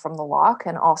down from the lock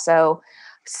and also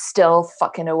still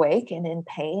fucking awake and in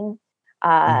pain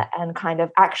and kind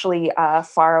of actually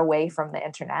far away from the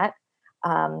internet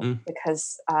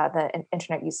because the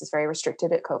internet use is very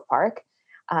restricted at Cove Park.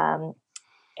 And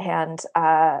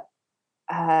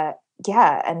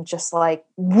just like,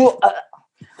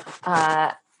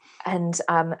 and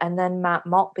then Matt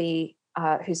Maltby,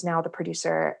 who's now the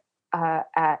producer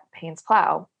at Payne's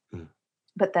Plow,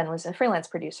 but then was a freelance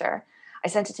producer. I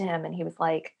sent it to him and he was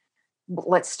like,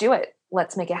 let's do it.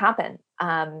 Let's make it happen.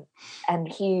 And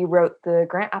he wrote the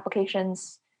grant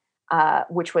applications,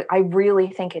 which I really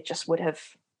think it just would have,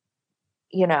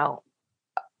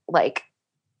 like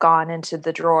gone into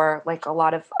the drawer, like a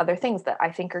lot of other things that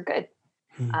I think are good.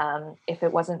 If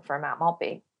it wasn't for Matt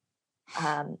Maltby,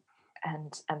 and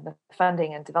the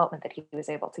funding and development that he was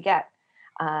able to get.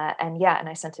 And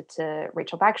I sent it to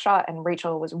Rachel Bagshaw, and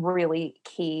Rachel was really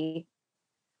key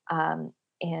in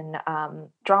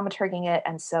dramaturging it,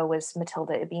 and so was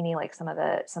Matilda Ibini. Like some of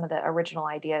the original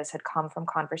ideas had come from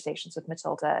conversations with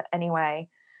Matilda anyway.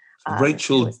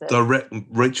 Rachel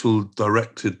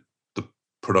directed the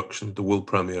production, the world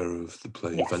premiere of the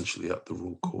play, eventually at the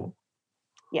Royal Court.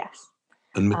 Yes.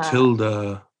 And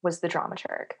Matilda was the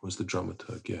dramaturg.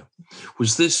 Yeah. Were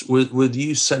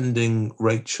you sending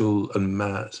Rachel and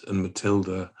Matt and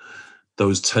Matilda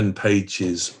those 10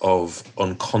 pages of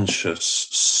unconscious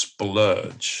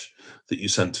splurge that you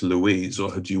sent to Louise,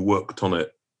 or had you worked on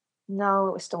it? No,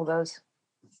 it was still those.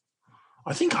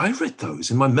 I think I read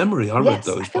those in my memory. I read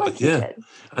those, I feel like you did.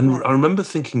 And I remember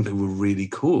thinking they were really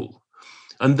cool.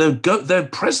 And their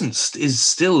presence is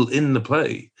still in the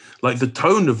play. Like the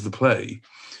tone of the play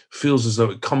feels as though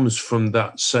it comes from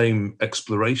that same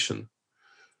exploration.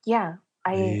 I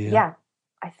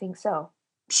think so.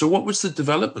 So what was the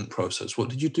development process? What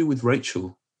did you do with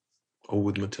Rachel or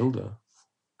with Matilda?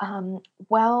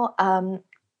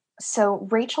 So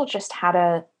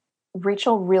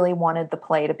Rachel really wanted the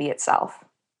play to be itself.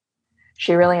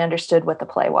 She really understood what the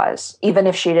play was, even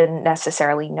if she didn't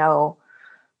necessarily know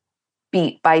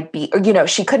beat by beat, or,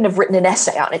 she couldn't have written an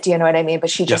essay on it. Do you know what I mean? But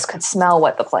she just could smell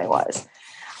what the play was.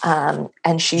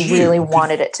 And she really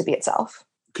wanted it to be itself.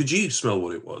 Could you smell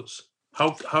what it was?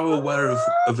 How aware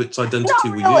of its identity Not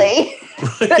really.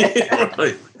 Were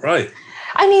you? Right.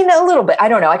 I mean, a little bit. I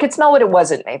don't know. I could smell what it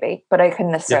wasn't, maybe, but I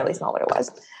couldn't necessarily smell what it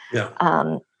was. Yeah.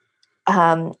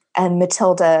 And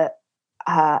Matilda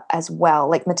as well.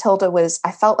 Like Matilda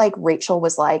I felt like Rachel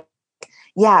was like,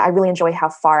 I really enjoy how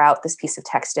far out this piece of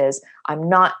text is. I'm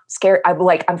not scared.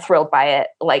 I'm thrilled by it.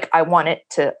 Like I want it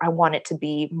to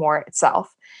be more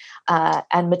itself.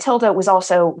 And Matilda was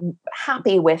also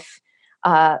happy with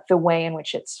the way in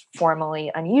which it's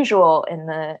formally unusual in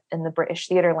the British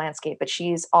theater landscape, but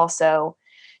she's also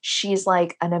she's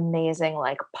like an amazing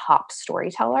like pop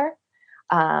storyteller.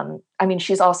 I mean,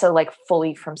 she's also like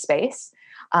fully from space,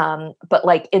 but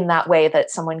like in that way that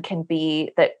someone can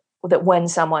be that when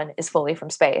someone is fully from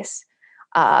space,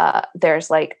 there's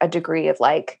like a degree of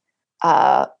like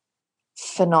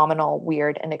phenomenal,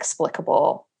 weird,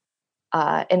 inexplicable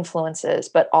influences,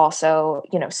 but also,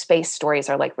 you know, space stories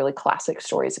are like really classic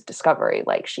stories of discovery.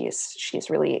 Like she's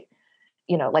really,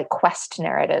 you know, like quest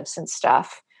narratives and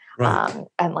stuff, Right.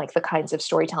 and like the kinds of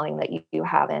storytelling that you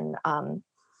have in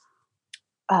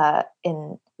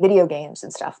video games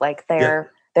and stuff. Like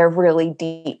they're really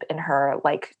deep in her,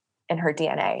 like in her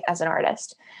DNA as an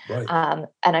artist. Right.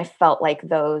 And I felt like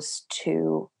those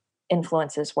two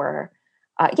influences were,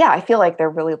 I feel like they're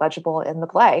really legible in the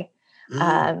play.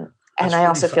 And I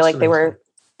also feel like they're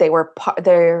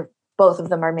both of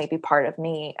them are maybe part of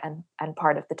me and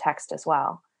part of the text as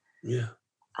well. Yeah.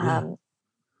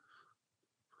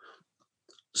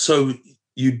 So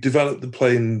you developed the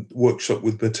play in workshop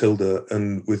with Matilda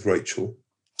and with Rachel.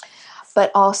 But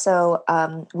also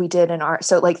we did an art.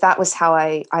 So like that was how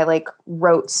I like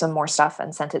wrote some more stuff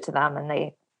and sent it to them, and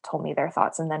they told me their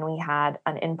thoughts. And then we had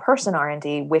an in-person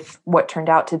R&D with what turned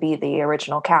out to be the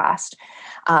original cast,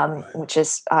 which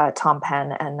is Tom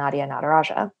Penn and Nadia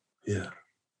Nataraja. Yeah.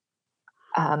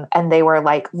 And they were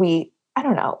like, I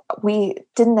don't know, we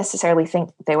didn't necessarily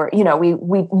think they were, you know,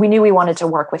 we knew we wanted to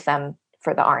work with them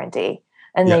for the R&D,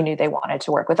 and they knew they wanted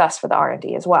to work with us for the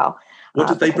R&D as well. What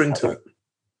did they bring to it?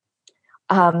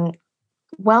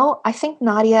 Well, I think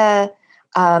Nadia,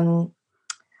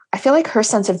 I feel like her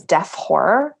sense of deaf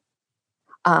horror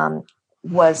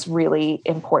was really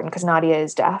important, because Nadia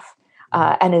is deaf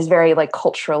and is very like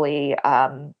culturally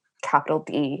capital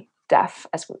D deaf,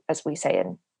 as we say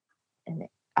in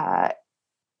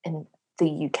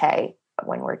the UK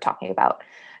when we're talking about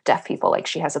deaf people. Like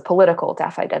she has a political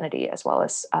deaf identity as well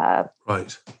as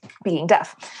being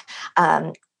deaf.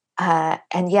 And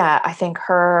I think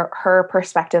her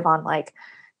perspective on like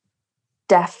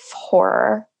deaf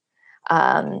horror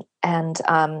and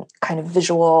kind of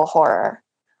visual horror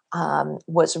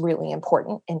was really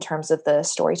important in terms of the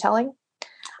storytelling.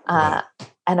 And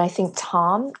I think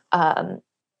Tom,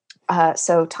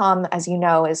 so Tom, as you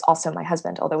know, is also my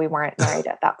husband, although we weren't married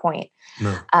at that point.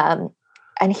 No.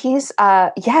 And he's,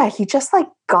 he just like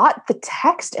got the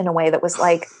text in a way that was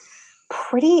like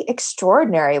pretty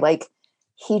extraordinary. Like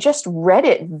he just read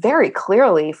it very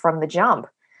clearly from the jump.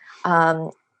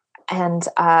 And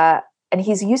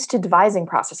he's used to devising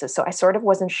processes. So I sort of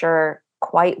wasn't sure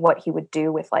quite what he would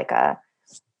do with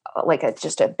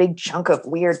just a big chunk of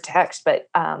weird text, but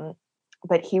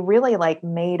he really like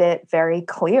made it very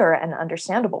clear and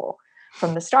understandable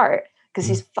from the start, because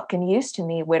he's fucking used to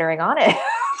me wittering on it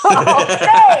all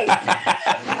day.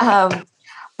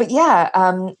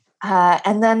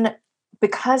 And then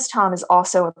because Tom is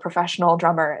also a professional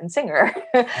drummer and singer,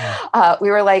 we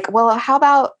were like, well, how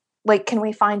about like, can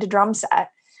we find a drum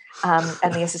set?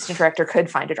 And the assistant director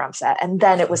could find a drum set. And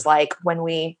then it was like, when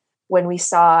we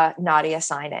saw Nadia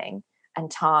signing and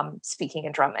Tom speaking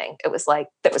and drumming, that was like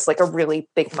a really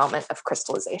big moment of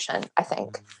crystallization, I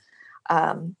think.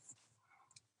 And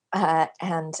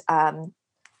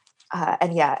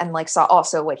like saw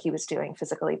also what he was doing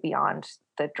physically beyond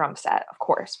the drum set, of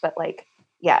course. But like,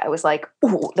 it was like,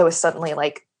 ooh, there was suddenly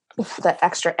like that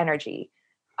extra energy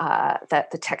that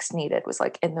the text needed was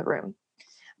like in the room.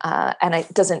 And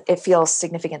it feels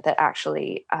significant that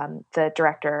actually the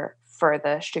director for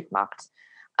the Stückmacht,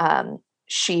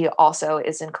 she also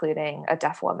is including a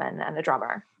deaf woman and a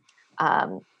drummer,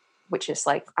 which is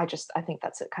like, I think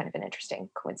that's kind of an interesting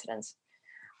coincidence.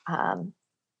 What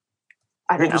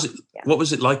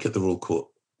was it like at the Royal Court?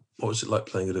 What was it like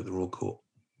playing it at the Royal Court?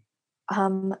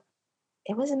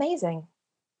 It was amazing.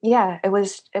 Yeah, it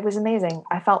was amazing.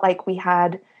 I felt like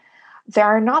there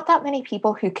are not that many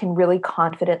people who can really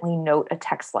confidently note a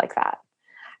text like that.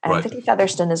 And Vicky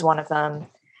Featherston is one of them,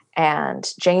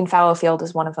 and Jane Fallowfield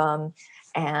is one of them,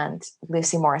 and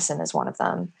Lucy Morrison is one of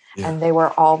them. Yeah. And they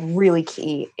were all really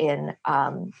key in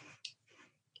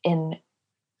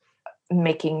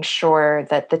making sure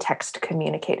that the text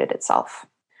communicated itself,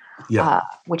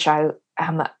 which I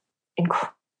am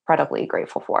incredibly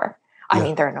grateful for. I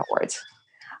mean, there are no words.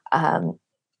 And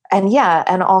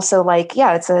also like,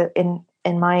 it's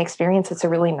in my experience, it's a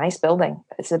really nice building.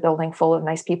 It's a building full of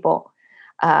nice people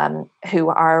who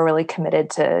are really committed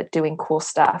to doing cool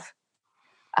stuff.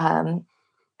 It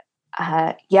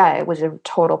was a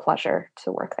total pleasure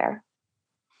to work there.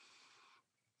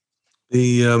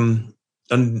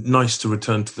 And nice to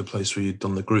return to the place where you'd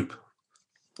done the group.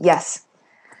 Yes.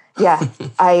 Yeah.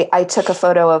 I took a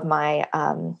photo of my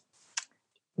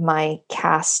my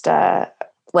cast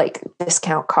like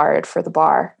discount card for the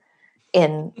bar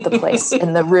in the place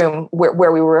in the room where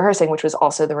we were rehearsing, which was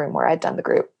also the room where I'd done the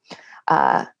group.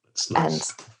 That's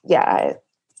nice. And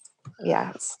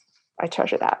yeah, I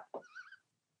treasure that.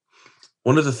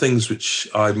 One of the things which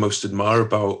I most admire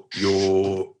about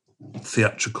your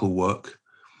theatrical work,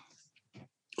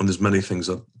 and there's many things,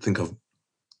 I think I've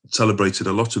celebrated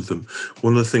a lot of them.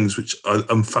 One of the things which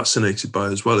I'm fascinated by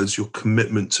as well is your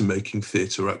commitment to making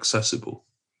theatre accessible.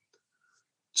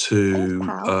 Tell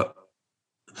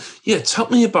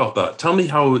me about that. Tell me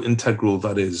how integral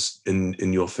that is in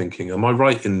your thinking. Am I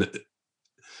right in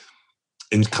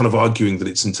kind of arguing that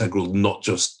it's integral not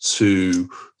just to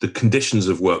the conditions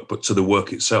of work, but to the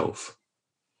work itself?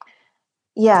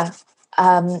 Yeah.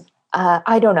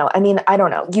 I don't know. I mean, I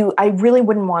don't know. I really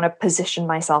wouldn't want to position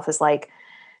myself as like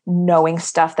knowing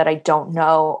stuff that I don't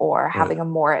know, or having a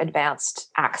more advanced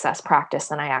access practice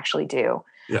than I actually do.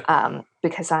 Yeah.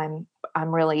 Because I'm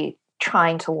really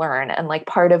trying to learn. And like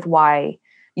part of why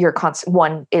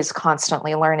one is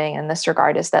constantly learning in this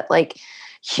regard is that like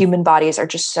human bodies are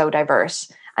just so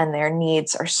diverse and their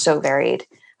needs are so varied.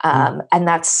 And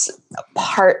that's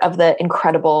part of the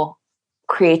incredible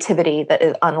creativity that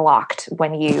is unlocked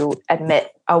when you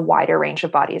admit a wider range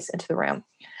of bodies into the room.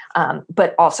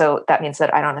 But also that means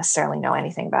that I don't necessarily know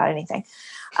anything about anything.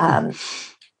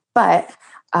 But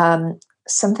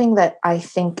something that I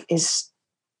think is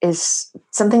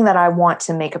something that I want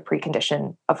to make a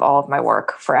precondition of all of my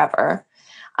work forever,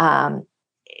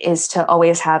 is to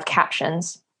always have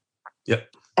captions. Yep.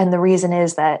 And the reason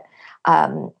is that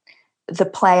the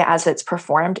play as it's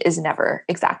performed is never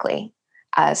exactly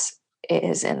as it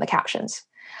is in the captions.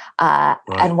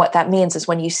 And what that means is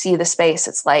when you see the space,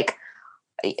 it's like,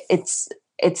 it's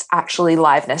actually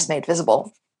liveness made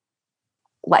visible.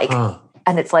 Like,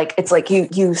 and it's like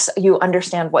you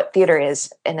understand what theater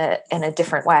is in a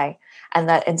different way. And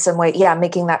that in some way,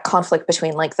 making that conflict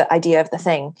between like the idea of the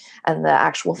thing and the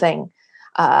actual thing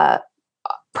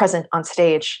present on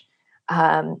stage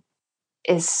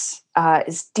is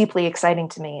deeply exciting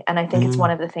to me. And I think it's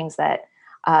one of the things that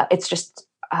it's just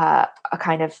a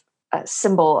kind of a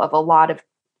symbol of a lot of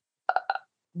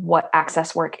what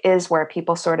access work is, where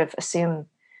people sort of assume,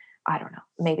 I don't know,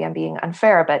 maybe I'm being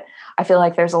unfair, but I feel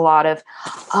like there's a lot of,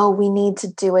 oh, we need to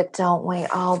do it, don't we?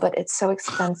 Oh, but it's so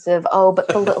expensive. Oh, but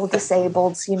the little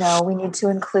disableds, we need to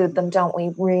include them, don't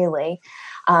we? Really?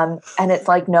 And it's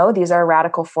like, no, these are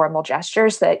radical formal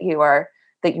gestures that you are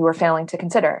failing to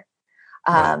consider.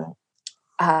 And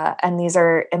these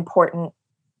are important,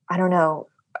 I don't know,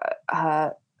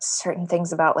 certain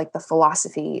things about like the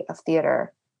philosophy of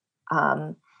theater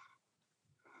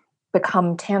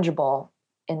become tangible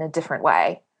in a different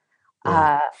way.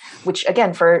 Which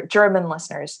again, for German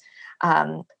listeners,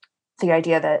 the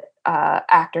idea that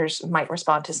actors might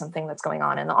respond to something that's going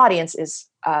on in the audience is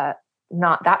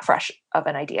not that fresh of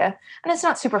an idea. And it's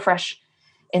not super fresh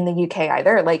in the UK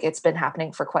either. Like it's been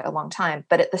happening for quite a long time.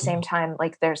 But at the same time,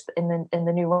 like there's in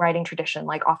the new writing tradition,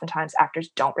 like oftentimes actors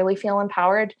don't really feel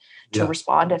empowered to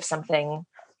respond if something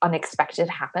unexpected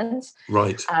happens.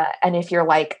 Right. And if you're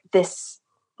like, this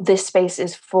space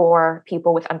is for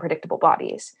people with unpredictable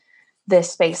bodies.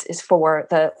 This space is for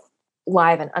the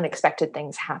live and unexpected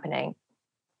things happening.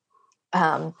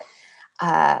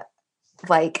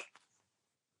 Like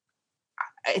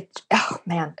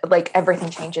everything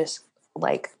changes.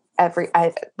 Like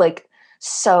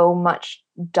so much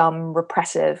dumb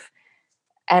repressive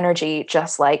energy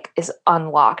just like is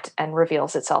unlocked and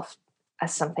reveals itself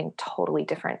as something totally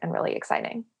different and really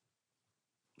exciting.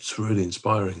 It's really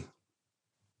inspiring.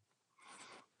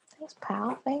 Thanks,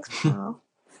 pal.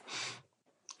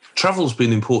 Travel's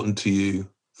been important to you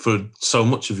for so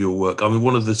much of your work. I mean,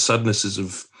 one of the sadnesses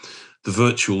of the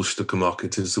virtual Stuka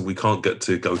market is that we can't get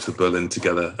to go to Berlin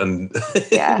together. And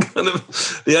kind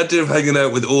of the idea of hanging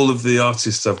out with all of the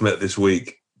artists I've met this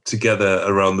week together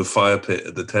around the fire pit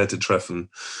at the Theatertreffen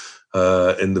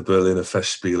in the Berliner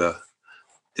Festspiele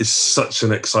is such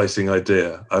an exciting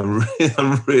idea. I'm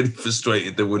really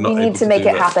frustrated that we're not able to do that. We need to make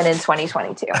it happen in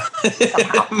 2022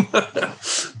 somehow.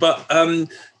 But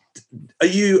are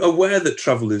you aware that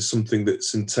travel is something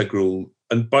that's integral?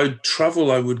 And by travel,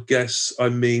 I would guess, I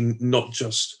mean not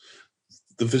just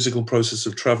the physical process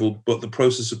of travel, but the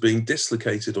process of being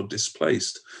dislocated or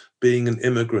displaced, being an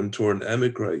immigrant or an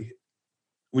émigré.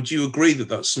 Would you agree that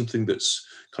that's something that's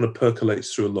kind of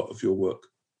percolates through a lot of your work?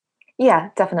 Yeah,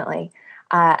 definitely.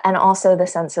 And also the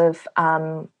sense of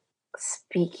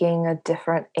speaking a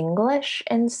different English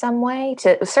in some way,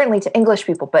 certainly to English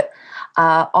people, but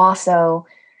also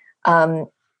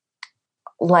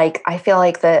like I feel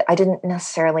like that I didn't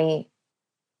necessarily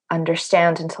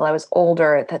understand until I was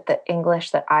older that the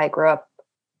English that I grew up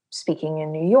speaking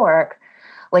in New York,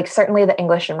 like certainly the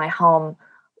English in my home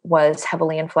was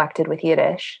heavily inflected with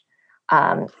Yiddish.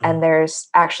 And there's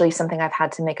actually something I've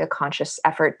had to make a conscious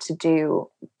effort to do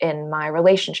in my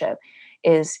relationship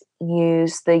is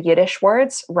use the Yiddish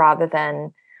words rather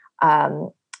than,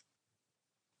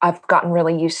 I've gotten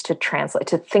really used to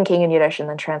thinking in Yiddish and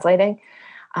then translating.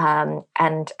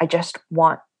 And I just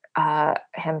want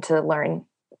him to learn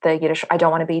the Yiddish. I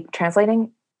don't want to be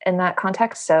translating in that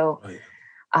context. So,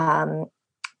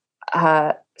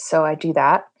 so I do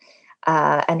that.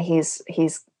 And he's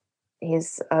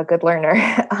a good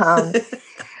learner.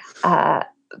 But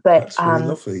that's really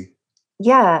lovely.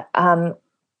 Yeah.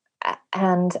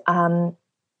 And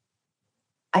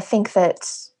I think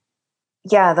that,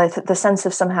 yeah, the sense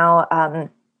of somehow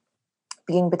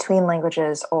being between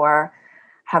languages or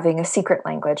having a secret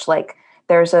language, like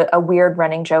there's a weird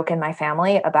running joke in my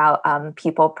family about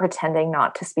people pretending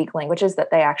not to speak languages that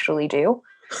they actually do.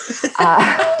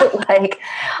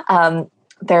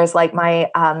 There's like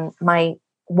my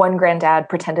one granddad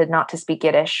pretended not to speak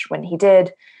Yiddish when he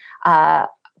did.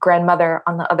 Grandmother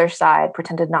on the other side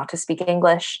pretended not to speak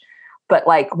English, but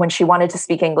like when she wanted to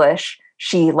speak English,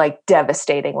 she like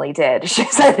devastatingly did. She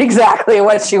said exactly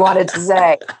what she wanted to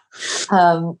say.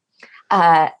 And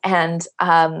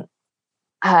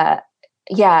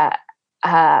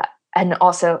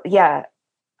also, yeah,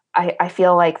 I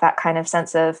feel like that kind of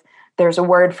sense of there's a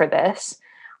word for this,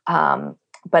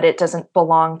 but it doesn't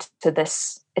belong to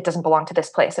this. It doesn't belong to this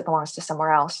place. It belongs to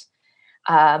somewhere else.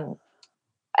 And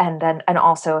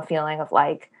also a feeling of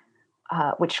like,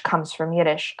 which comes from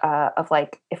Yiddish, of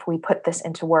like, if we put this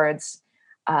into words,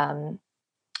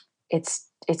 it's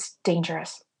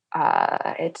dangerous.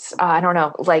 I don't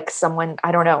know, like someone,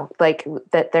 I don't know, like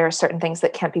that there are certain things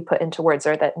that can't be put into words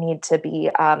or that need to be,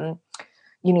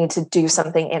 you need to do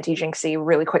something anti-jinxy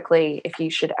really quickly if you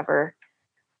should ever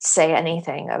say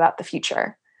anything about the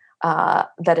future.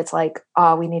 That it's like,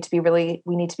 we need to be really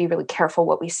careful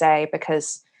what we say,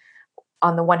 because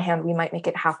on the one hand, we might make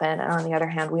it happen. And on the other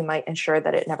hand, we might ensure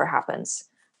that it never happens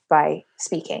by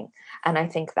speaking. And I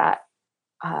think that,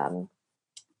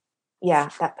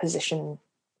 that position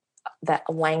that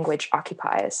language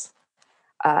occupies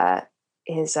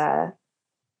is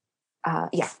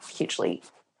hugely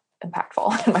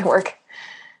impactful in my work.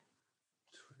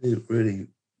 Really, really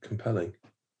compelling.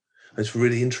 It's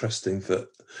really interesting that,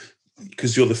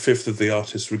 because you're the fifth of the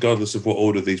artists, regardless of what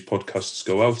order these podcasts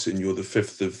go out in, you're the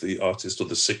fifth of the artists, or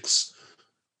the sixth.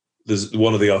 There's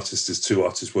one of the artists is two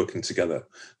artists working together.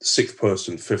 The sixth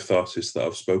person, fifth artist that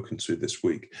I've spoken to this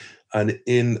week. And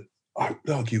I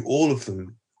would argue all of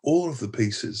the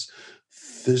pieces,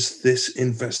 there's this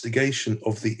investigation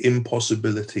of the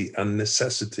impossibility and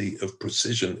necessity of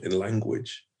precision in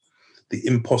language, the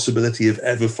impossibility of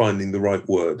ever finding the right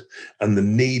word and the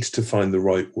need to find the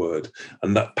right word.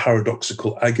 And that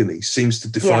paradoxical agony seems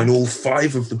to define all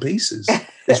five of the pieces.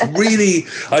 It's really,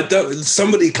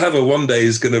 somebody clever one day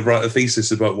is going to write a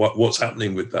thesis about what's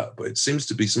happening with that. But it seems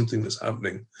to be something that's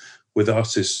happening with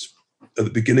artists at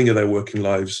the beginning of their working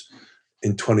lives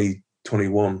in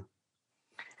 2021.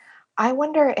 I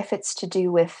wonder if it's to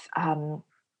do with,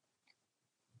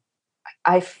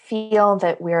 I feel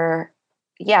that we're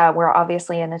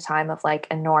obviously in a time of like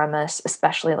enormous,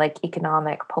 especially like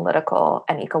economic, political,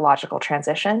 and ecological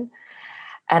transition.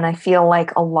 And I feel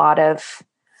like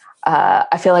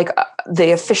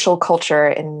the official culture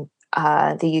in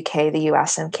the UK, the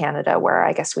US, and Canada, where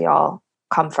I guess we all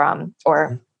come from,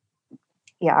 or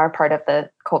are part of the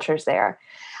cultures there.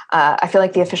 I feel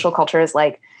like the official culture is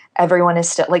like, everyone is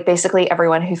still like, basically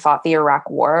everyone who thought the Iraq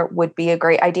War would be a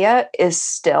great idea is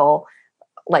still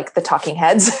like the talking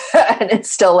heads, and it's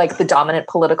still like the dominant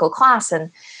political class.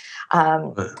 And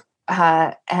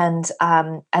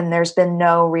there's been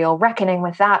no real reckoning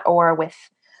with that, or with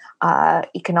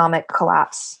economic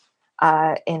collapse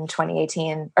in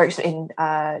 2018 or in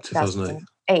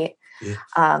 2008,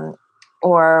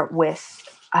 or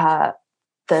with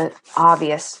the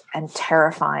obvious and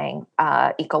terrifying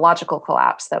ecological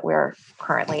collapse that we're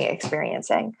currently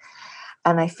experiencing.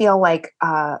 And I feel like,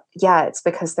 it's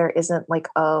because there isn't like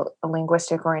a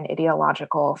linguistic or an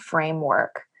ideological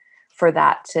framework for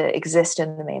that to exist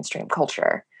in the mainstream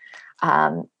culture.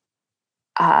 That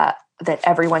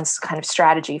everyone's kind of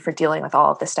strategy for dealing with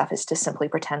all of this stuff is to simply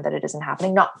pretend that it isn't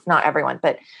happening. Not everyone,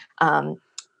 but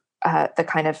the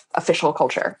kind of official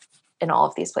culture in all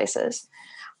of these places.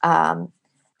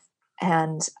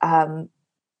 And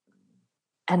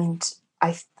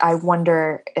I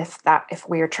wonder if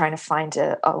we are trying to find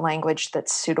a language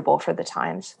that's suitable for the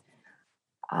times,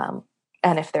 and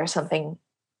if there's something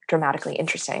dramatically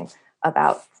interesting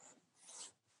about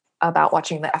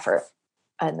watching the effort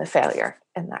and the failure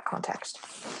in that context.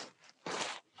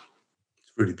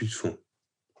 It's really beautiful.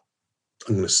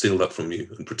 I'm going to steal that from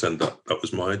you and pretend that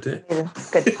was my idea.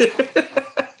 Good.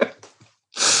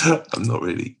 I'm not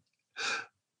really.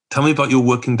 Tell me about your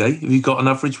working day. Have you got an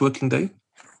average working day?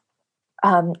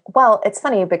 Well, it's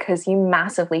funny because you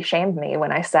massively shamed me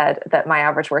when I said that my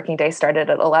average working day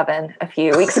started at 11 a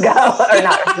few weeks ago, or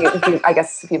not I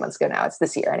guess a few months ago now. It's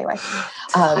this year anyway.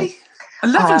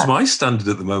 11's my standard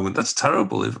at the moment. That's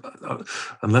terrible.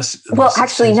 Unless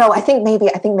actually, no. I think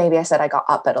maybe I said I got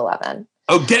up at 11.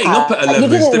 Oh, getting up at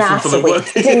 11 is different from the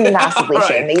work. You didn't massively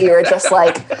shame me. You were just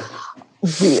like,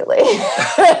 really?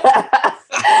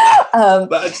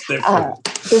 That's different.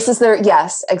 This is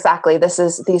yes, exactly. This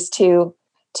is these two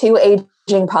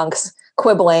aging punks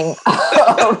quibbling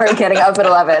over getting up at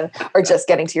 11 or just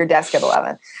getting to your desk at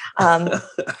 11.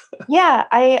 Yeah,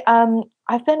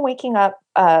 I've been waking up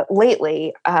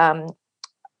lately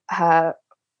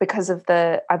because of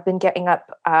I've been getting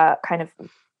up kind of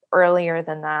earlier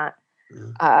than that.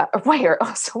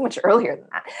 So much earlier than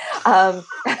that. I've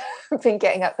been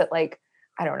getting up at like,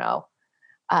 I don't know,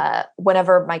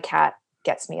 whenever my cat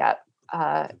gets me up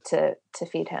to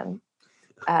feed him,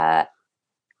 but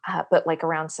like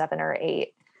around 7 or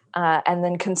 8, and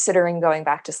then considering going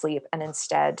back to sleep and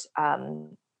instead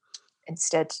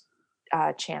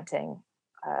chanting,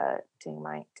 doing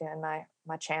my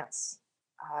chants,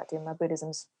 doing my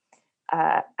Buddhisms,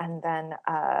 and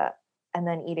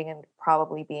then eating and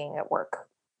probably being at work.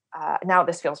 Now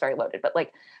this feels very loaded, but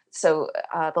like, so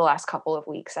the last couple of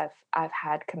weeks I've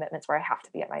had commitments where I have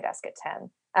to be at my desk at 10,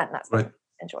 and that's been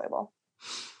enjoyable.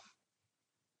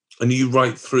 And you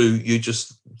write through, you're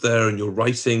just there and you're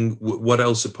writing. What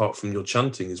else apart from your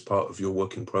chanting is part of your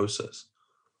working process?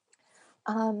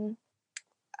 I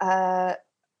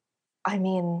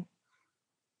mean,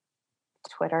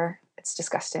 Twitter, it's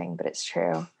disgusting, but it's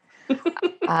true.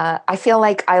 I feel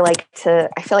like I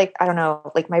don't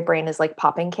know, like my brain is like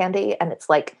popping candy, and it's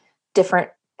like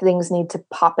different things need to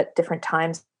pop at different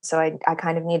times. So I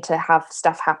kind of need to have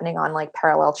stuff happening on like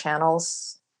parallel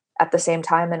channels at the same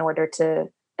time in order to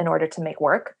make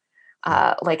work.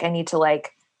 Like I need to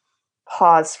like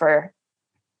pause for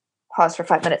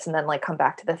 5 minutes and then like come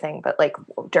back to the thing. But like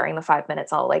during the 5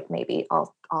 minutes, I'll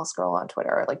scroll on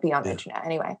Twitter or like be on the internet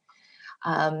anyway.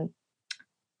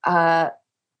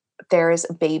 There is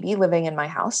a baby living in my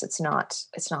house. It's not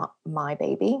my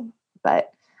baby,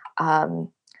 but I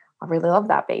really love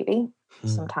that baby.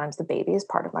 Sometimes the baby is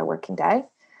part of my working day.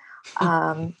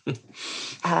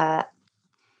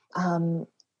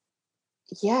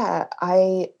 Yeah,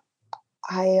 I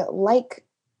like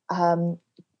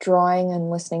drawing and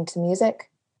listening to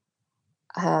music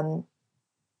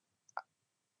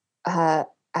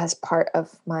as part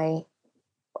of my,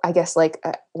 I guess, like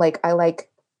I like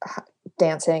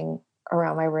dancing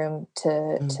around my room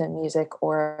to music,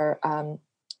 or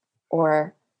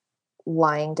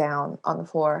lying down on the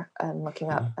floor and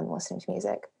looking up and listening to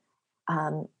music.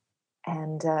 And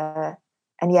I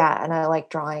like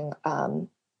drawing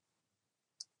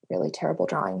really terrible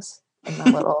drawings in my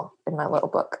little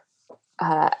book.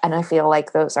 And I feel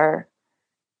like those are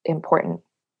important.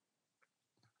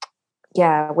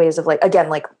 Yeah, ways of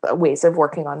ways of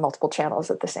working on multiple channels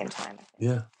at the same time.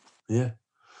 Yeah. Yeah.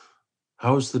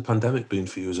 How has the pandemic been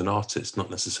for you as an artist, not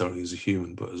necessarily as a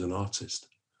human, but as an artist?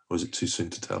 Or is it too soon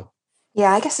to tell?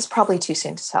 Yeah, I guess it's probably too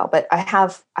soon to tell, but I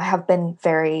have been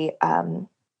very,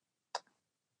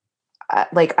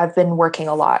 I've been working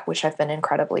a lot, which I've been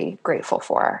incredibly grateful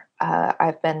for.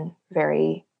 I've been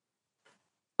very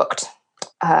booked.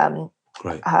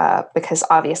 Great. Because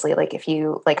obviously, like if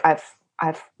you, like I've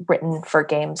written for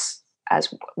games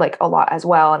as like a lot as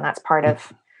well. And that's part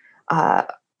of, I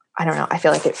don't know, I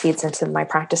feel like it feeds into my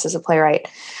practice as a playwright.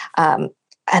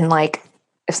 And like,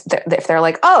 if they're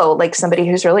like, oh, like somebody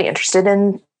who's really interested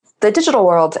in the digital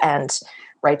world and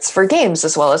writes for games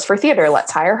as well as for theater,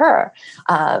 let's hire her,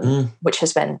 which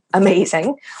has been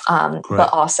amazing. But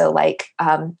also like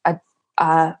a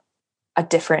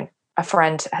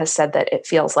friend has said that it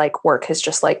feels like work has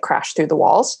just like crashed through the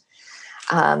walls.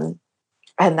 And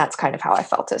that's kind of how I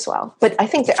felt as well. But I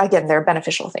think that, again, there are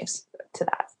beneficial things to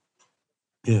that.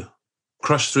 Yeah.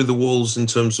 Crashed through the walls in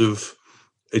terms of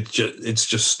it's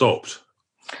just stopped.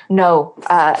 No,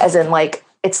 as in like,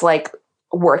 it's like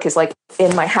work is like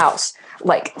in my house,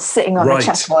 like sitting on a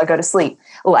chest while I go to sleep,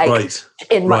 like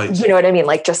in my, you know what I mean?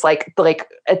 Like, just like,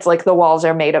 it's like the walls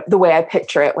are made up the way I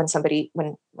picture it when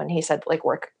he said like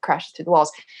work crashes through the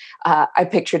walls. I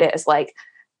pictured it as like,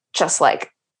 just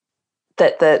like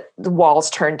that the walls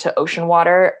turned to ocean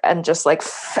water and just like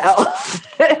fell.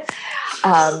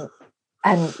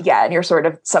 And yeah, and you're sort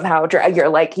of somehow, you're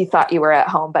like, you thought you were at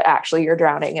home, but actually you're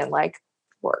drowning in like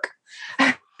work.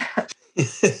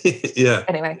 Yeah.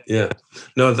 Anyway. Yeah.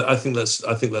 No, I think that's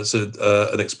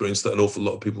an experience that an awful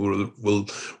lot of people will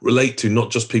relate to, not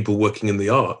just people working in the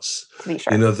arts. To be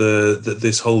sure. You know,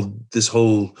 this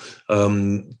whole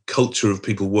culture of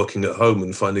people working at home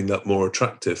and finding that more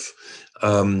attractive.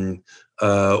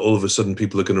 All of a sudden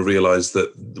people are going to realize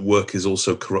that work is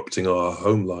also corrupting our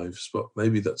home lives, but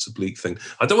maybe that's a bleak thing.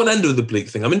 I don't want to end with the bleak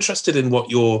thing. I'm interested in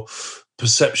what your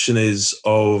perception is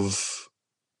of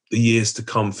the years to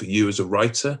come for you as a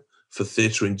writer, for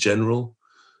theatre in general.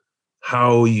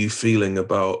 How are you feeling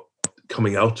about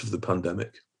coming out of the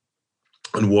pandemic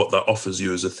and what that offers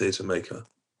you as a theatre maker?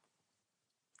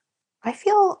 I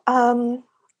feel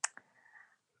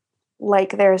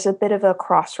like there's a bit of a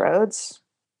crossroads.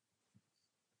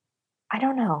 I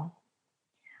don't know.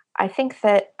 I think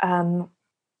that so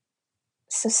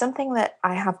something that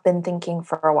I have been thinking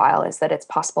for a while is that it's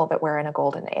possible that we're in a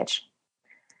golden age.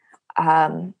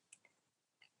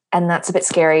 And that's a bit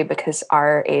scary because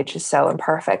our age is so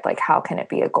imperfect. Like, how can it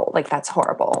be a gold? Like, that's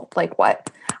horrible. Like, what?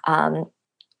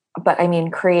 But I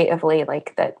mean, creatively,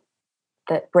 like that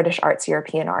British arts,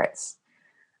 European arts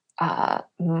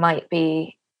might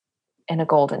be in a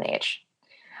golden age.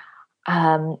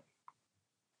 And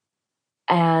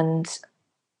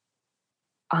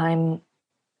I'm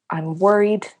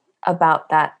worried about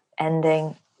that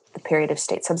ending, the period of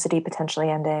state subsidy potentially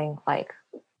ending, like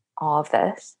all of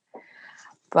this.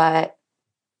 But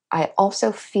I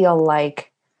also feel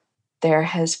like there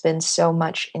has been so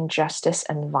much injustice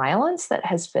and violence that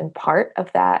has been part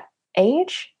of that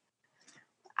age.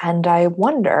 And I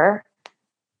wonder,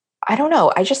 I don't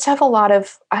know, I have a lot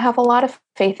of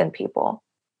faith in people.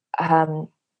 I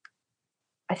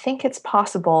think it's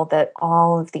possible that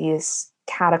all of these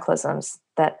cataclysms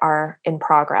that are in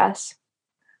progress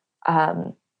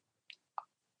are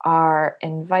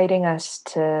inviting us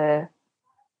to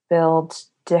build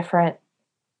different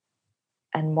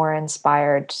and more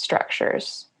inspired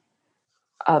structures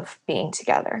of being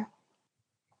together.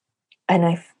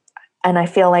 And I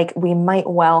feel like we might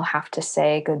well have to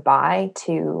say goodbye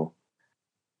to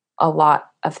a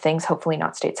lot of things, hopefully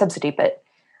not state subsidy, but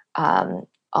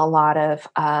a lot of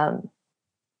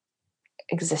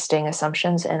existing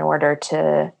assumptions in order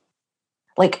to,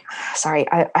 like, sorry,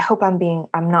 I hope I'm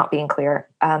not being clear.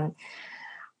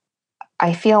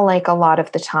 I feel like a lot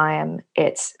of the time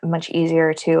it's much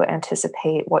easier to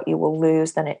anticipate what you will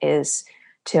lose than it is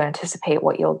to anticipate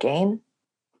what you'll gain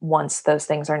once those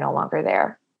things are no longer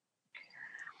there.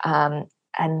 And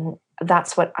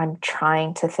that's what I'm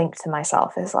trying to think to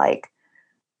myself is like,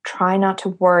 try not to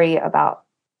worry about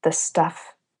the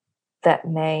stuff that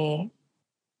may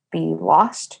be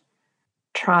lost.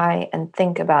 Try and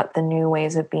think about the new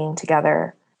ways of being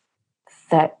together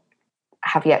that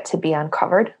have yet to be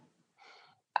uncovered.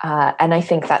 And I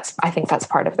think that's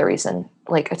part of the reason.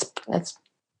 Like it's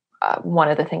one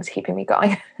of the things keeping me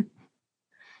going.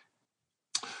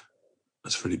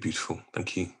 That's really beautiful.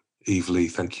 Thank you, Eve Lee.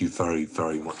 Thank you very,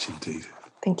 very much indeed.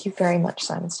 Thank you very much,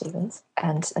 Simon Stevens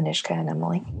and Anishka and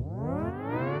Emily.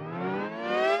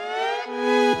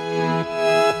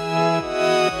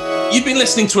 You've been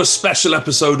listening to a special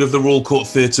episode of the Royal Court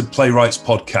Theatre Playwrights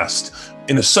Podcast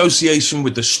in association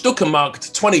with the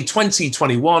Stuckermarkt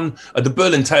 2020-21 at the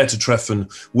Berlin Theatertreffen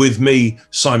with me,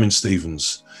 Simon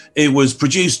Stevens. It was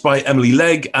produced by Emily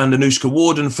Legg and Anushka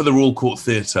Warden for the Royal Court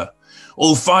Theatre.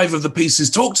 All 5 of the pieces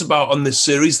talked about on this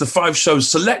series, the 5 shows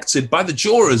selected by the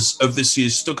jurors of this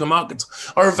year's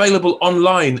Stuckermarkt, are available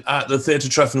online at the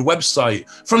Theatertreffen website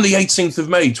from the 18th of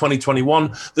May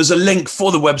 2021. There's a link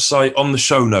for the website on the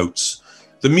show notes.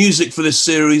 The music for this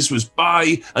series was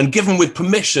by and given with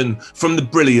permission from the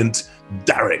brilliant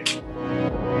Derek.